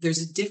think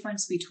there's a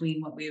difference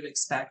between what we would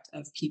expect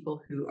of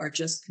people who are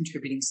just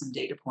contributing some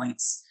data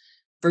points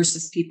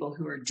versus people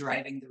who are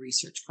driving the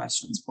research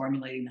questions,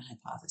 formulating the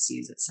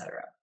hypotheses, et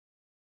cetera.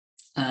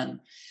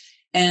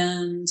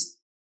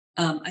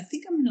 I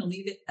think I'm going to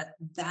leave it at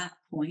that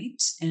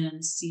point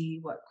and see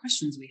what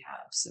questions we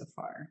have so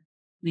far.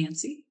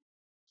 Nancy?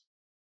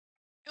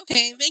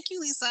 Okay, thank you,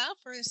 Lisa,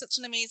 for such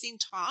an amazing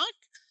talk.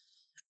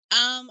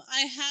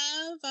 I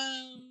have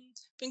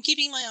been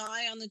keeping my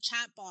eye on the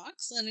chat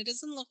box, and it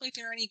doesn't look like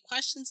there are any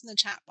questions in the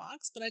chat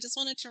box, but I just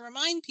wanted to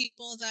remind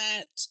people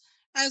that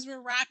as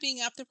we're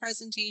wrapping up the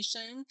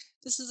presentation,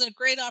 this is a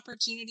great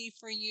opportunity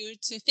for you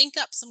to think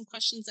up some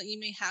questions that you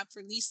may have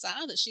for Lisa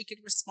that she could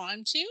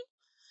respond to.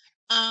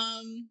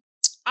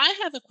 I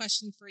have a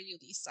question for you,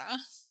 Lisa.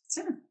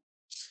 Sure.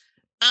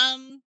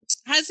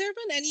 Has there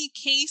been any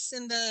case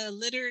in the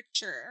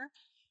literature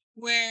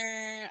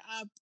where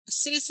a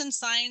citizen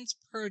science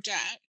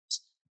project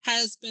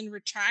has been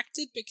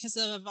retracted because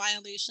of a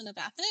violation of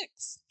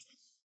ethics?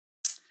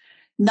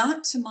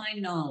 Not to my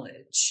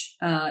knowledge.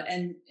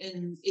 And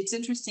it's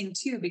interesting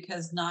too,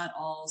 because not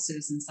all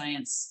citizen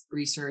science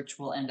research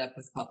will end up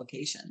with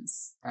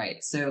publications,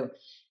 right? So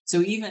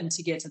even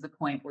to get to the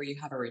point where you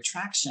have a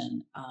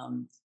retraction,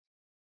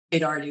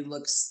 it already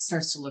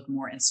starts to look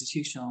more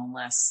institutional and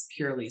less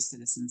purely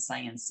citizen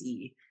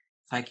science-y,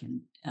 if I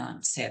can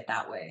say it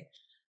that way.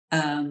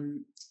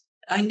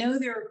 I know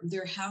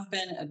there have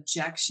been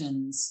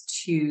objections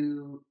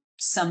to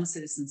some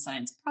citizen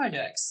science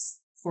projects.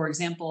 For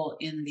example,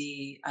 in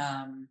the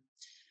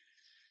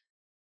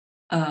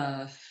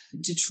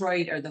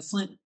Detroit or the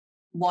Flint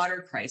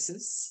water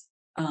crisis,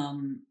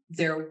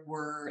 there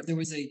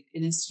was an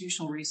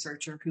institutional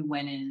researcher who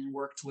went in and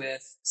worked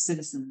with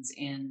citizens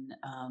in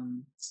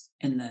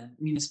the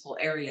municipal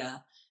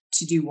area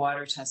to do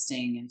water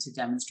testing and to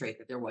demonstrate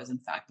that there was in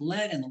fact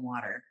lead in the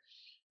water.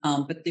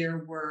 But there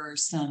were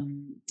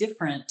some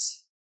different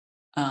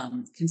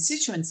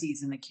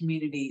constituencies in the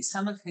community,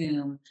 some of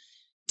whom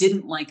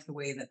didn't like the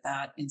way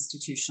that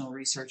institutional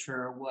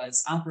researcher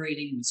was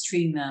operating, was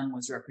treating them,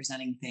 was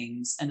representing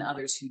things, and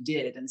others who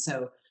did. And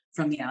so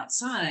from the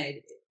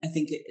outside, I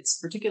think it's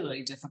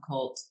particularly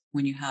difficult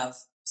when you have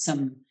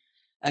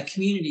a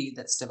community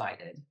that's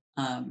divided.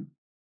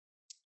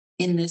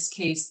 In this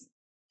case,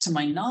 to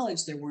my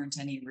knowledge, there weren't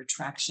any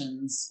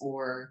retractions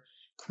or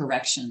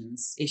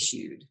corrections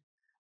issued.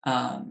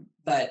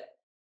 But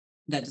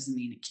that doesn't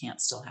mean it can't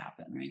still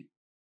happen, right?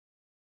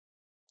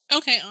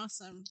 Okay,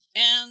 awesome.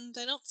 And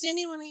I don't see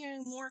anyone here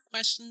more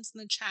questions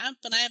in the chat,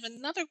 but I have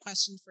another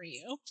question for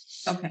you.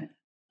 Okay.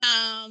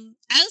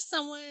 As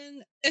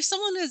someone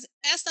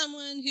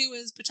who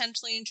is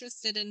potentially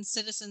interested in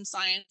citizen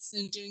science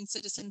and doing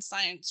citizen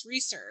science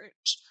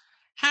research,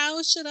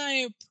 how should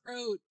I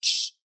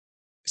approach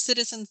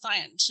citizen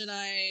science? Should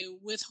I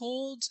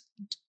withhold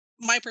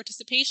my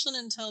participation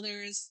until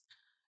there's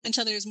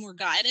more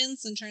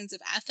guidance in terms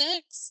of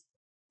ethics,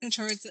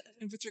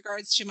 with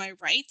regards to my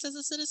rights as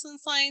a citizen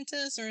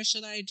scientist, or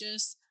should I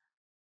just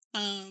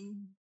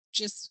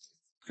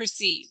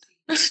proceed?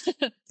 No,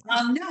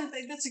 I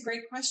think that's a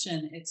great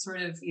question. It's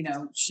sort of,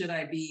 should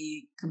I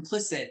be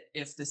complicit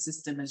if the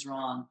system is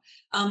wrong?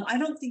 I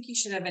don't think you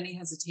should have any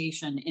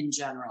hesitation in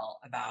general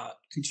about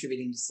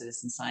contributing to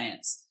citizen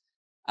science.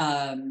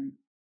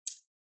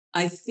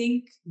 I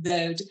think,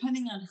 though,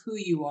 depending on who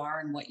you are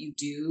and what you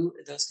do,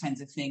 those kinds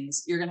of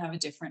things, you're going to have a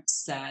different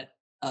set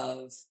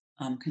of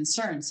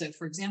concerns. So,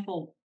 for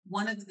example,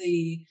 one of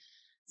the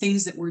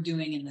things that we're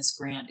doing in this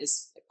grant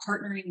is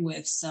partnering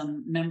with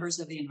some members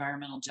of the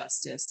environmental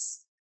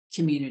justice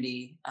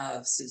community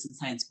of citizen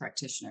science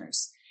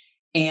practitioners.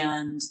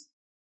 And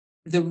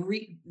there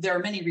are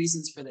many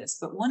reasons for this,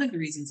 but one of the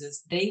reasons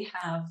is they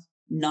have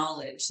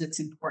knowledge that's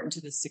important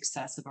to the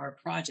success of our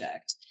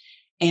project.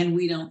 And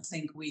we don't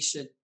think we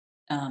should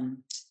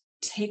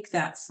take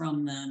that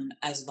from them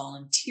as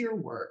volunteer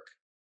work.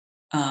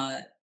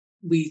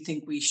 We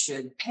think we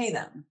should pay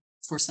them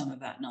for some of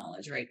that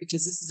knowledge, right?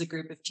 Because this is a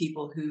group of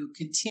people who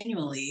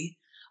continually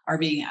are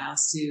being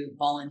asked to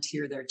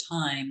volunteer their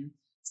time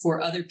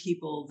for other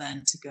people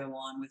then to go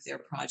on with their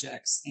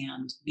projects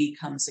and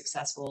become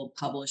successful,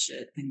 publish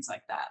it, things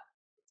like that.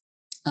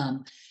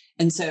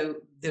 And so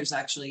there's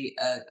actually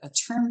a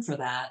term for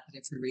that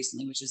I've heard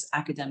recently, which is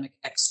academic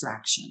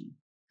extraction.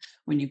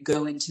 When you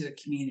go into a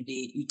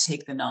community, you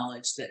take the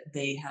knowledge that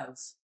they have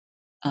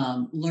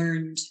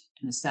learned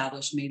and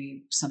established,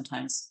 maybe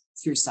sometimes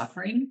through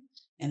suffering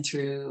and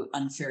through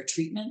unfair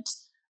treatment,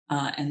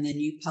 and then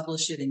you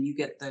publish it and you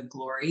get the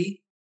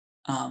glory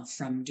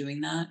from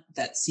doing that.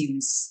 That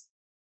seems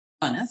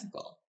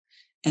unethical.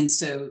 And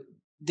so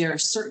there are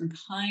certain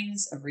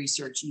kinds of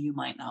research you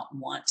might not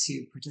want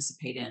to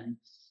participate in.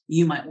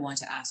 You might want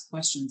to ask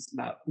questions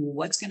about, well,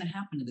 what's going to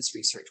happen to this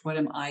research? What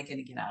am I going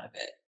to get out of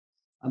it?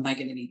 Am I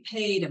going to be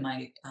paid? Am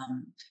I,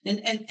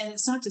 and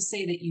it's not to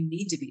say that you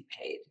need to be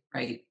paid,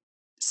 right?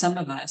 Some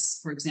of us,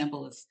 for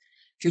example, if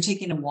you're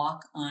taking a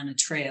walk on a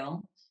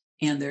trail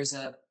and there's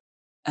a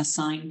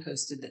sign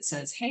posted that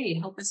says, hey,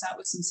 help us out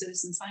with some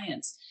citizen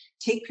science.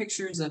 Take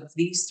pictures of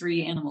these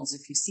 3 animals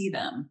if you see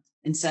them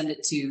and send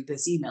it to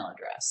this email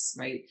address,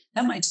 right?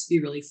 That might just be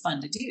really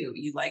fun to do.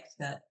 You like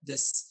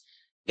this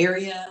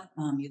area,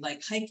 you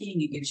like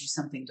hiking, it gives you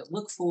something to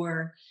look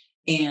for,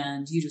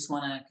 and you just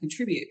want to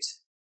contribute,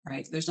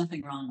 right? There's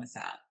nothing wrong with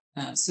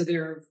that. So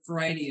there are a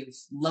variety of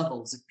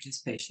levels of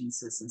participation in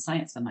citizen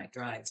science that might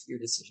drive your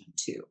decision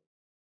too.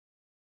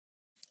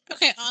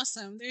 Okay,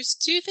 awesome. There's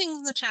 2 things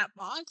in the chat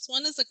box.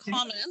 One is a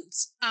comment.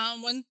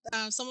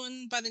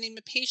 Someone by the name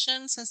of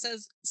Patience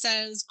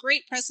says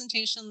great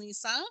presentation,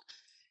 Lisa.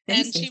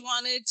 Thanks, and she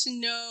wanted to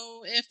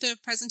know if the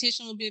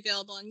presentation will be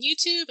available on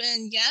YouTube.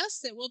 And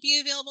yes, it will be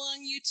available on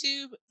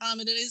YouTube.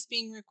 It is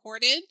being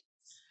recorded,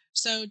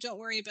 so don't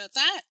worry about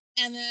that.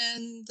 And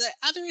then the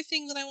other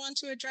thing that I want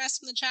to address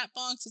from the chat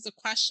box is a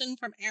question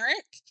from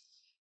Eric.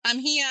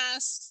 He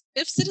asks,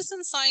 if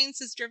citizen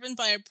science is driven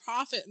by a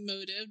profit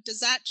motive, does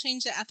that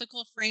change the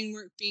ethical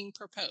framework being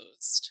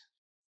proposed?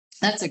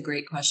 That's a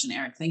great question,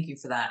 Eric. Thank you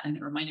for that. And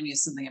it reminded me of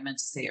something I meant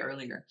to say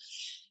earlier.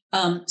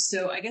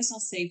 So I guess I'll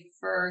say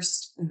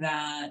first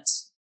that,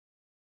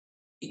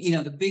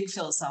 the big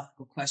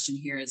philosophical question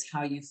here is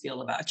how you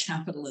feel about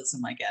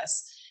capitalism, I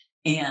guess,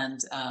 and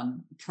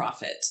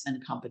profit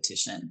and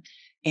competition.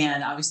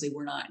 And obviously,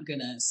 we're not going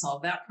to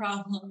solve that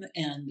problem.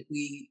 And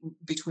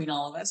between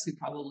all of us, we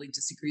probably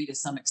disagree to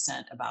some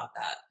extent about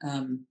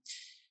that.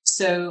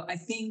 So I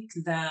think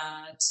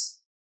that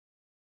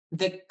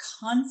the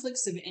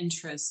conflicts of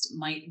interest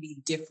might be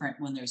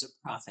different when there's a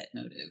profit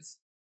motive.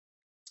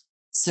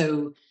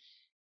 So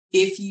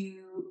if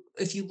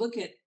you look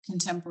at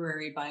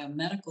contemporary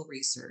biomedical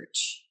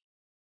research,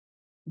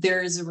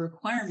 there is a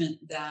requirement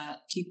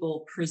that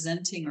people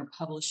presenting or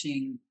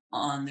publishing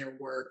on their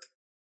work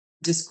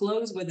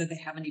disclose whether they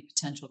have any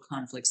potential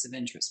conflicts of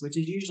interest, which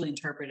is usually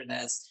interpreted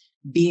as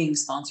being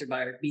sponsored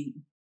by or being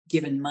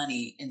given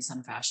money in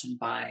some fashion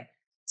by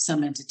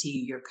some entity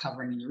you're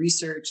covering in the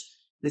research.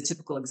 The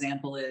typical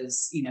example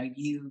is,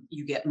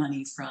 you get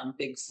money from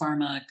big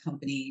pharma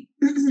company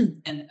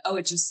and,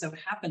 it just so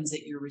happens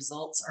that your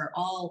results are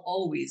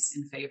always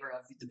in favor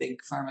of the big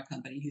pharma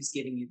company who's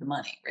giving you the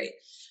money, right?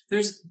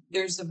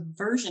 There's a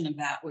version of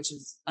that which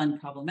is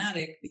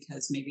unproblematic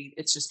because maybe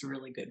it's just a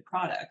really good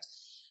product.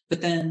 But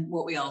then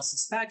what we all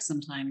suspect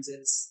sometimes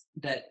is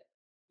that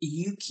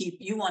you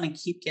want to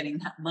keep getting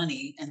that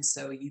money. And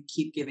so you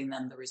keep giving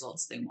them the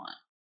results they want.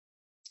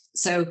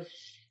 So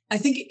I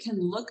think it can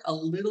look a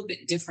little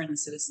bit different in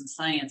citizen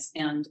science.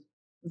 And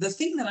the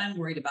thing that I'm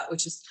worried about,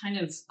 which is kind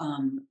of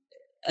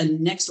a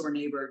next door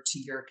neighbor to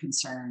your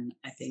concern,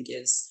 I think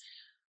is,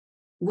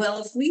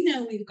 well, if we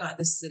know we've got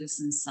the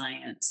citizen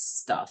science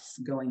stuff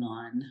going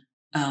on,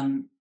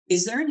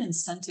 is there an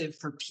incentive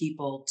for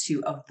people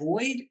to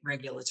avoid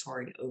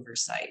regulatory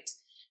oversight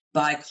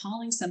by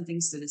calling something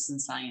citizen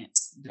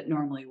science that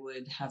normally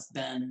would have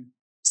been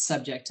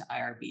subject to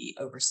IRB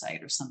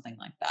oversight or something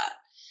like that?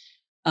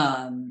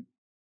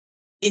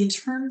 In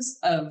terms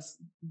of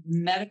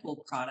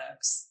medical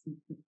products,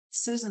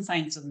 citizen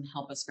science doesn't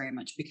help us very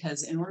much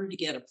because in order to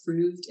get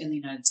approved in the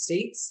United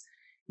States,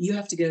 you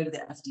have to go to the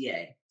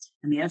FDA.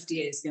 And the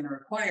FDA is going to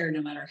require,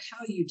 no matter how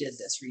you did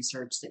this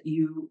research, that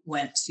you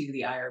went to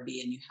the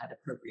IRB and you had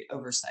appropriate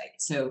oversight.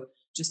 So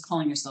just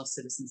calling yourself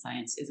citizen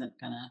science isn't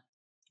going to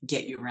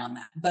get you around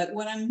that. But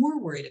what I'm more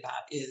worried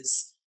about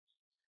is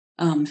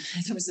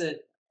there was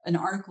an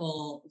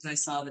article that I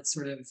saw that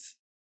sort of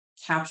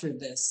captured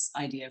this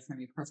idea for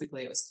me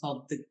perfectly. It was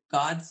called The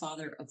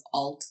Godfather of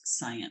Alt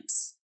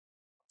Science.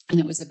 And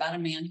it was about a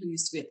man who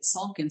used to be at the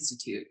Salk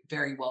Institute,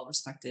 very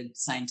well-respected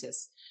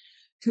scientist,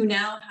 who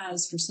now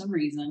has, for some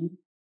reason,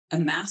 a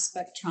mass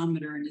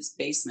spectrometer in his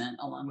basement,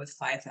 along with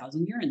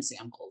 5,000 urine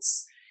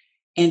samples.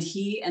 And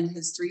he and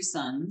his 3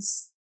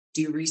 sons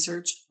do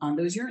research on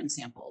those urine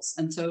samples.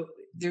 And so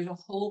there's a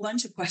whole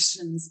bunch of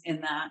questions in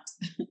that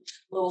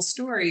little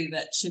story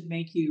that should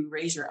make you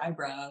raise your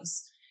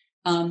eyebrows.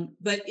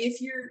 But if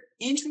you're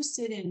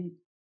interested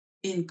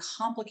in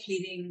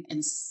complicating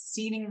and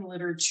seeding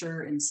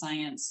literature and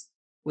science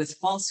with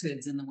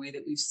falsehoods in the way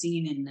that we've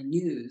seen in the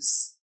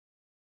news,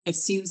 it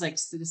seems like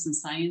citizen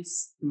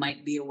science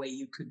might be a way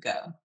you could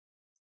go.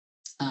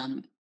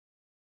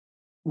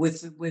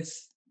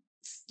 With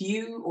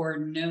few or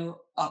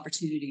no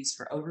opportunities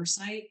for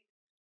oversight,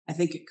 I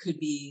think it could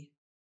be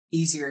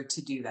easier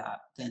to do that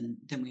than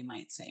we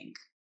might think.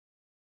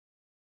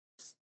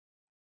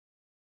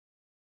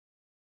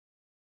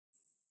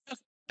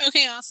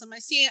 Okay, awesome. I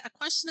see a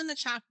question in the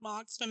chat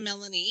box from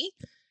Melanie.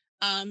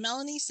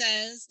 Melanie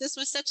says, this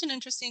was such an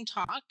interesting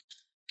talk.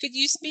 Could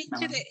you speak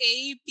to the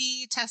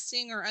A/B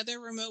testing or other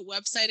remote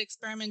website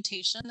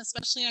experimentation,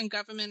 especially on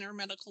government or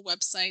medical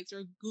websites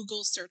or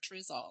Google search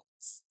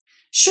results?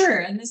 Sure.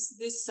 And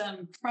this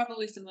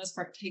probably for the most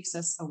part takes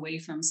us away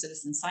from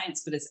citizen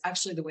science, but it's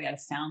actually the way I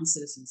found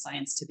citizen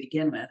science to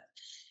begin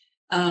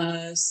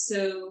with.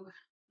 So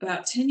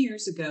about 10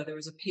 years ago, there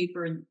was a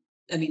paper,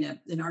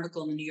 an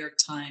article in the New York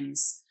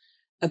Times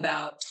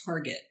about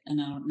Target.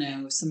 And I don't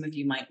know, some of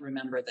you might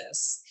remember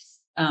this.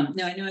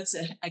 No, I know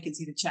I can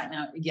see the chat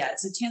now. Yeah,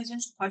 it's a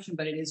tangential question,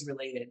 but it is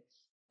related.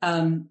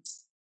 And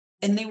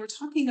they were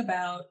talking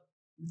about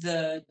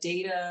the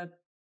data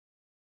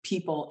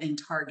people in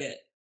Target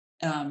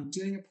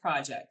doing a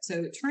project. So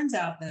it turns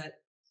out that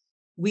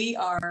we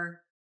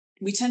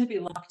tend to be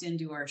locked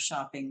into our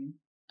shopping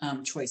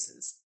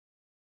choices,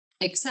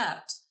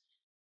 except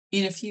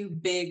in a few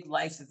big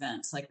life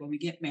events, like when we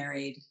get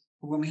married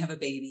or when we have a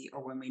baby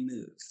or when we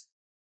move.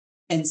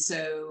 And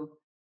so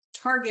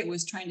Target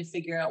was trying to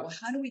figure out, well,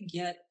 how do we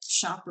get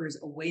shoppers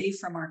away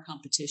from our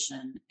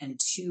competition and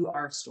to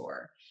our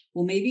store?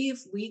 Well, maybe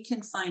if we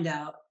can find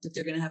out that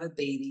they're going to have a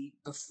baby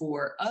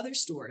before other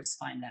stores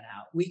find that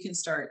out, we can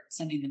start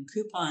sending them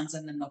coupons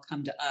and then they'll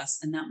come to us,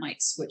 and that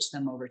might switch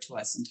them over to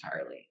us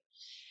entirely.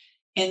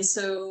 And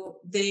so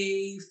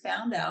they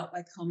found out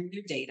by combing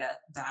their data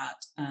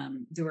that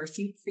there were a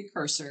few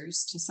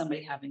precursors to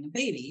somebody having a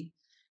baby,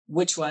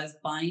 which was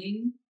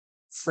buying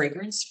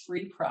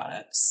fragrance-free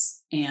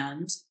products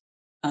and,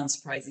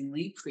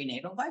 unsurprisingly,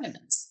 prenatal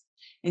vitamins.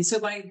 And so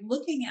by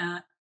looking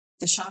at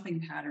the shopping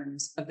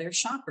patterns of their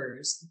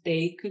shoppers,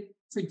 they could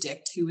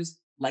predict who was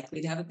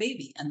likely to have a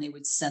baby, and they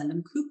would send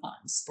them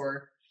coupons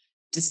for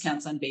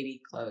discounts on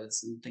baby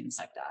clothes and things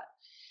like that.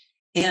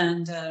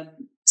 And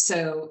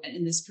so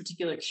in this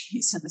particular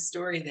case in the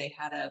story, they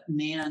had a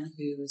man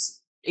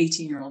whose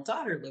 18-year-old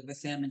daughter lived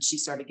with him, and she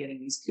started getting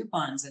these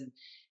coupons, and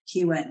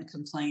he went and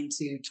complained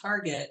to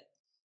Target.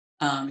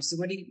 So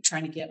what are you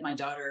trying to get my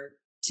daughter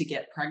to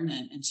get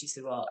pregnant? And she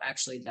said, well,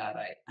 actually, Dad,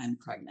 I'm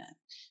pregnant.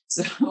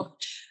 So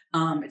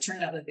it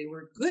turned out that they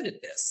were good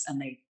at this,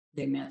 and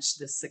they managed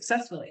this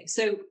successfully.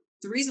 So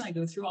the reason I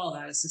go through all of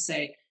that is to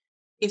say,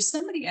 if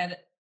somebody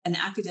at an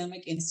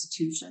academic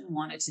institution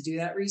wanted to do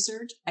that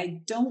research,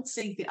 I don't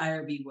think the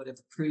IRB would have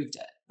approved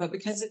it. But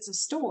because it's a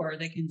store,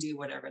 they can do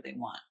whatever they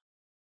want.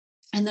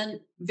 And then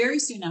very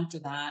soon after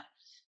that,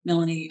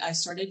 Melanie, I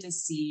started to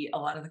see a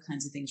lot of the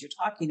kinds of things you're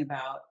talking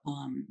about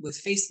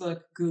with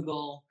Facebook,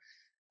 Google,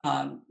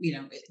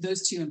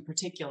 those two in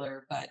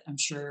particular, but I'm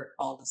sure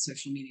all the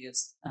social media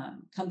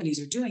companies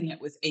are doing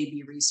it with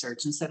A/B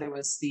research. And so there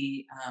was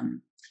the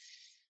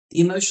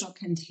emotional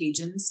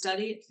contagion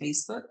study at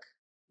Facebook,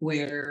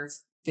 where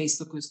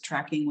Facebook was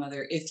tracking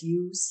whether if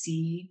you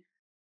see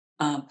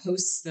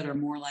posts that are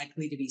more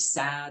likely to be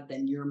sad,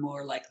 then you're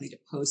more likely to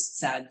post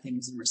sad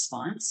things in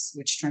response,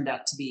 which turned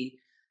out to be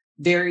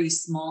very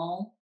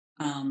small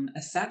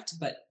effect,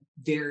 but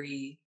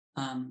very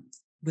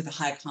with a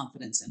high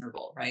confidence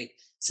interval, right?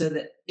 So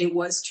that it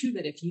was true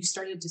that if you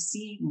started to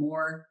see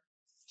more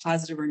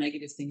positive or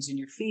negative things in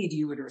your feed,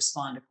 you would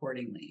respond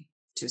accordingly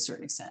to a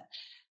certain extent.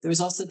 There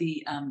was also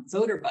the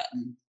voter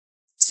button.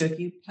 So if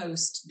you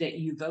post that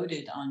you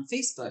voted on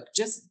Facebook,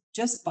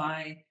 just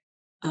by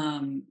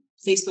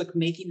Facebook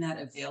making that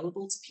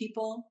available to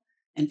people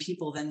and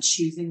people then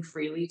choosing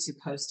freely to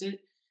post it,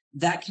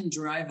 that can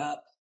drive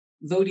up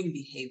voting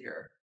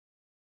behavior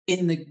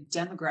in the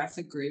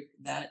demographic group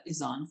that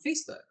is on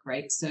Facebook,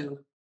 right? So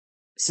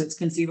it's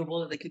conceivable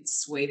that they could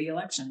sway the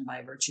election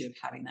by virtue of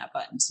having that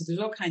button. So there's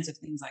all kinds of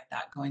things like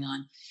that going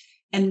on.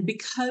 And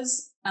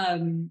because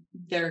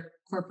they're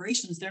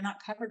corporations, they're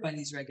not covered by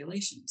these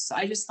regulations. So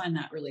I just find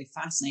that really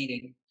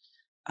fascinating.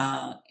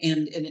 And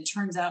it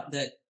turns out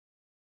that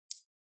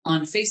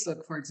on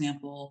Facebook, for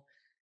example,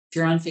 if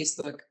you're on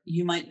Facebook,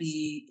 you might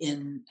be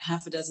in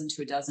half a dozen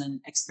to a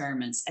dozen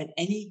experiments at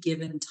any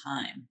given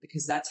time,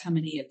 because that's how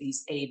many of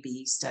these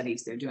A/B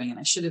studies they're doing. And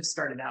I should have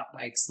started out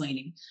by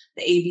explaining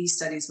the A/B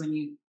studies. When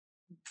you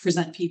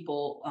present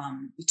people,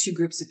 two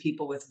groups of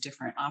people with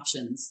different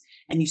options,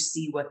 and you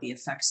see what the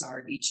effects are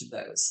of each of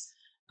those.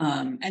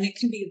 And it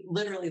can be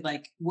literally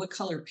like, what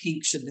color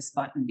pink should this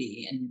button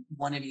be? And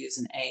one of you is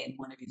an A and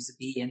one of you is a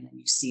B, and then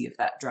you see if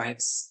that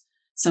drives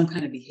some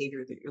kind of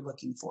behavior that you're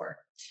looking for.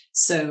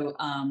 So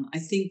I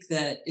think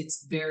that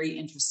it's very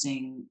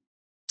interesting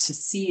to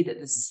see that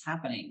this is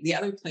happening. The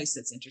other place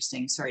that's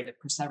interesting, sorry to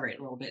perseverate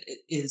a little bit,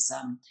 is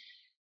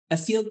a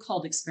field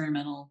called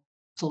experimental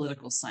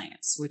political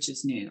science, which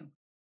is new.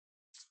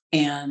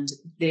 And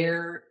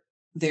they're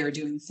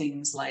doing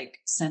things like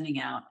sending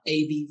out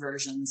A/B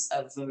versions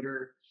of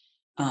voter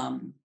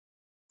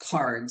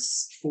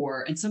cards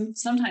for, and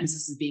sometimes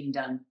this is being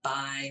done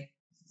by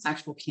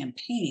actual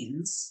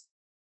campaigns,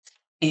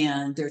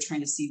 and they're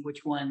trying to see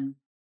which one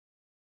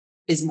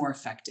is more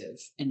effective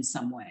in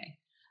some way.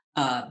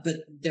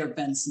 But there have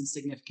been some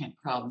significant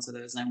problems with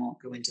those, and I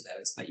won't go into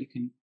those, but you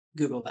can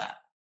Google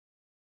that.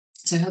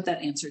 So I hope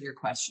that answered your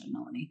question,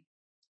 Melanie,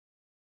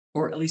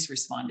 or at least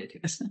responded to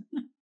it.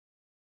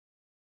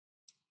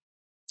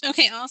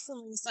 Okay,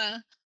 awesome,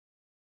 Lisa.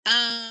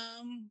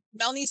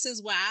 Melanie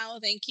says, wow,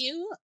 thank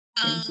you.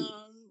 Thank you.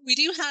 We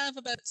do have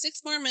about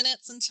 6 more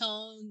minutes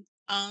until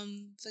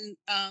the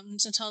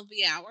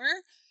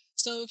hour.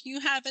 So if you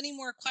have any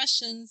more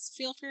questions,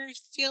 feel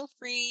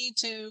free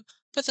to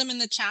put them in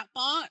the chat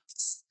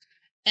box,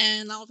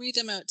 and I'll read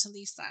them out to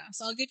Lisa.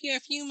 So I'll give you a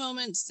few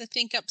moments to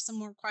think up some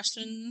more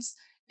questions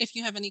if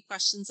you have any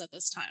questions at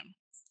this time.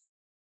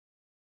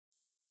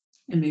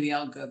 And maybe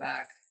I'll go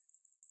back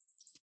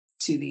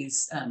to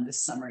these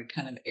this summary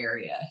kind of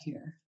area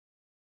here.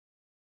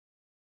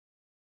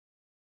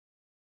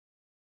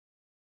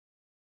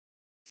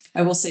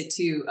 I will say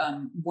too,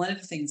 one of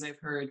the things I've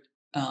heard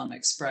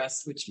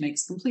expressed, which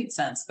makes complete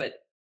sense,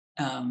 but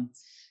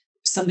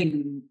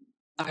something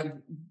I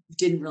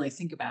didn't really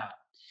think about,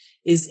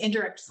 is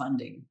indirect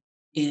funding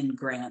in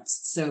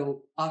grants.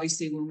 So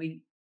obviously when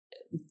we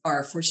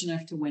are fortunate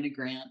enough to win a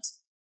grant,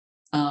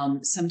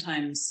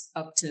 sometimes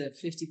up to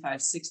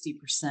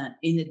 55-60%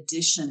 in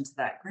addition to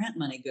that grant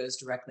money goes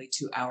directly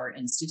to our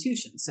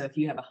institution. So if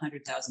you have a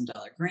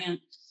 $100,000 grant,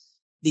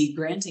 the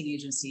granting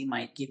agency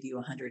might give you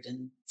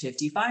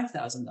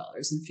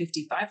 $155,000, and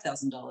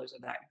 $55,000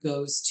 of that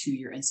goes to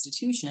your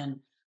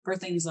institution for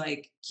things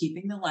like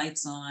keeping the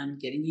lights on,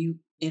 getting you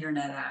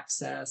internet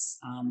access,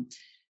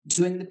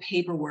 doing the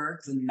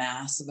paperwork, the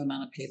massive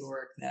amount of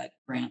paperwork that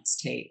grants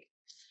take.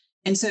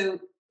 And so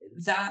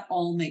that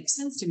all makes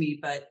sense to me,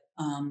 but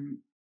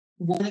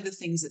one of the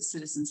things that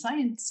citizen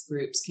science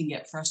groups can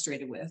get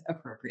frustrated with,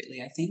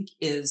 appropriately, I think,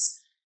 is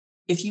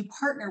if you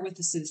partner with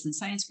the citizen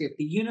science group,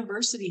 the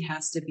university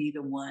has to be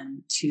the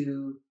one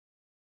to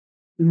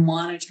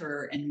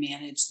monitor and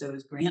manage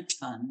those grant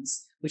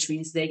funds, which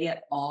means they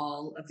get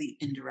all of the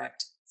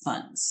indirect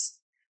funds.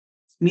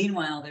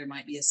 Meanwhile, there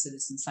might be a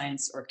citizen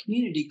science or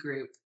community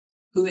group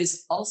who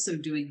is also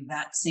doing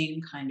that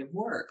same kind of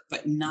work,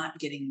 but not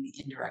getting the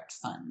indirect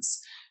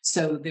funds.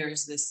 So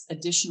there's this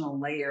additional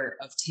layer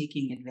of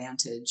taking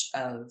advantage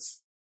of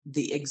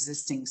the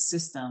existing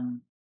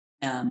system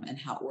and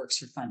how it works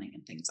for funding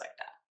and things like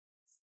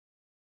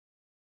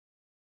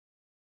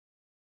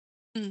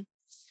that.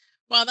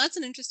 Well, that's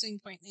an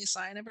interesting point, Lisa.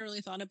 I never really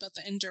thought about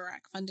the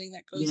indirect funding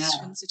that goes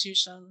to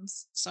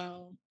institutions.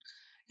 So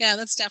yeah,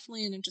 that's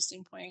definitely an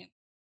interesting point.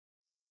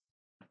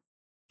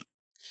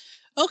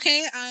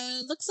 Okay,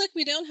 looks like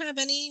we don't have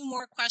any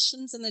more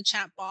questions in the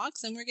chat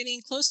box, and we're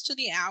getting close to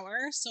the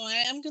hour, so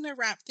I am going to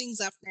wrap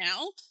things up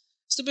now.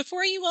 So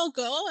before you all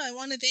go, I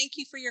want to thank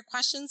you for your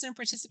questions and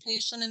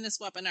participation in this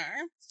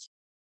webinar.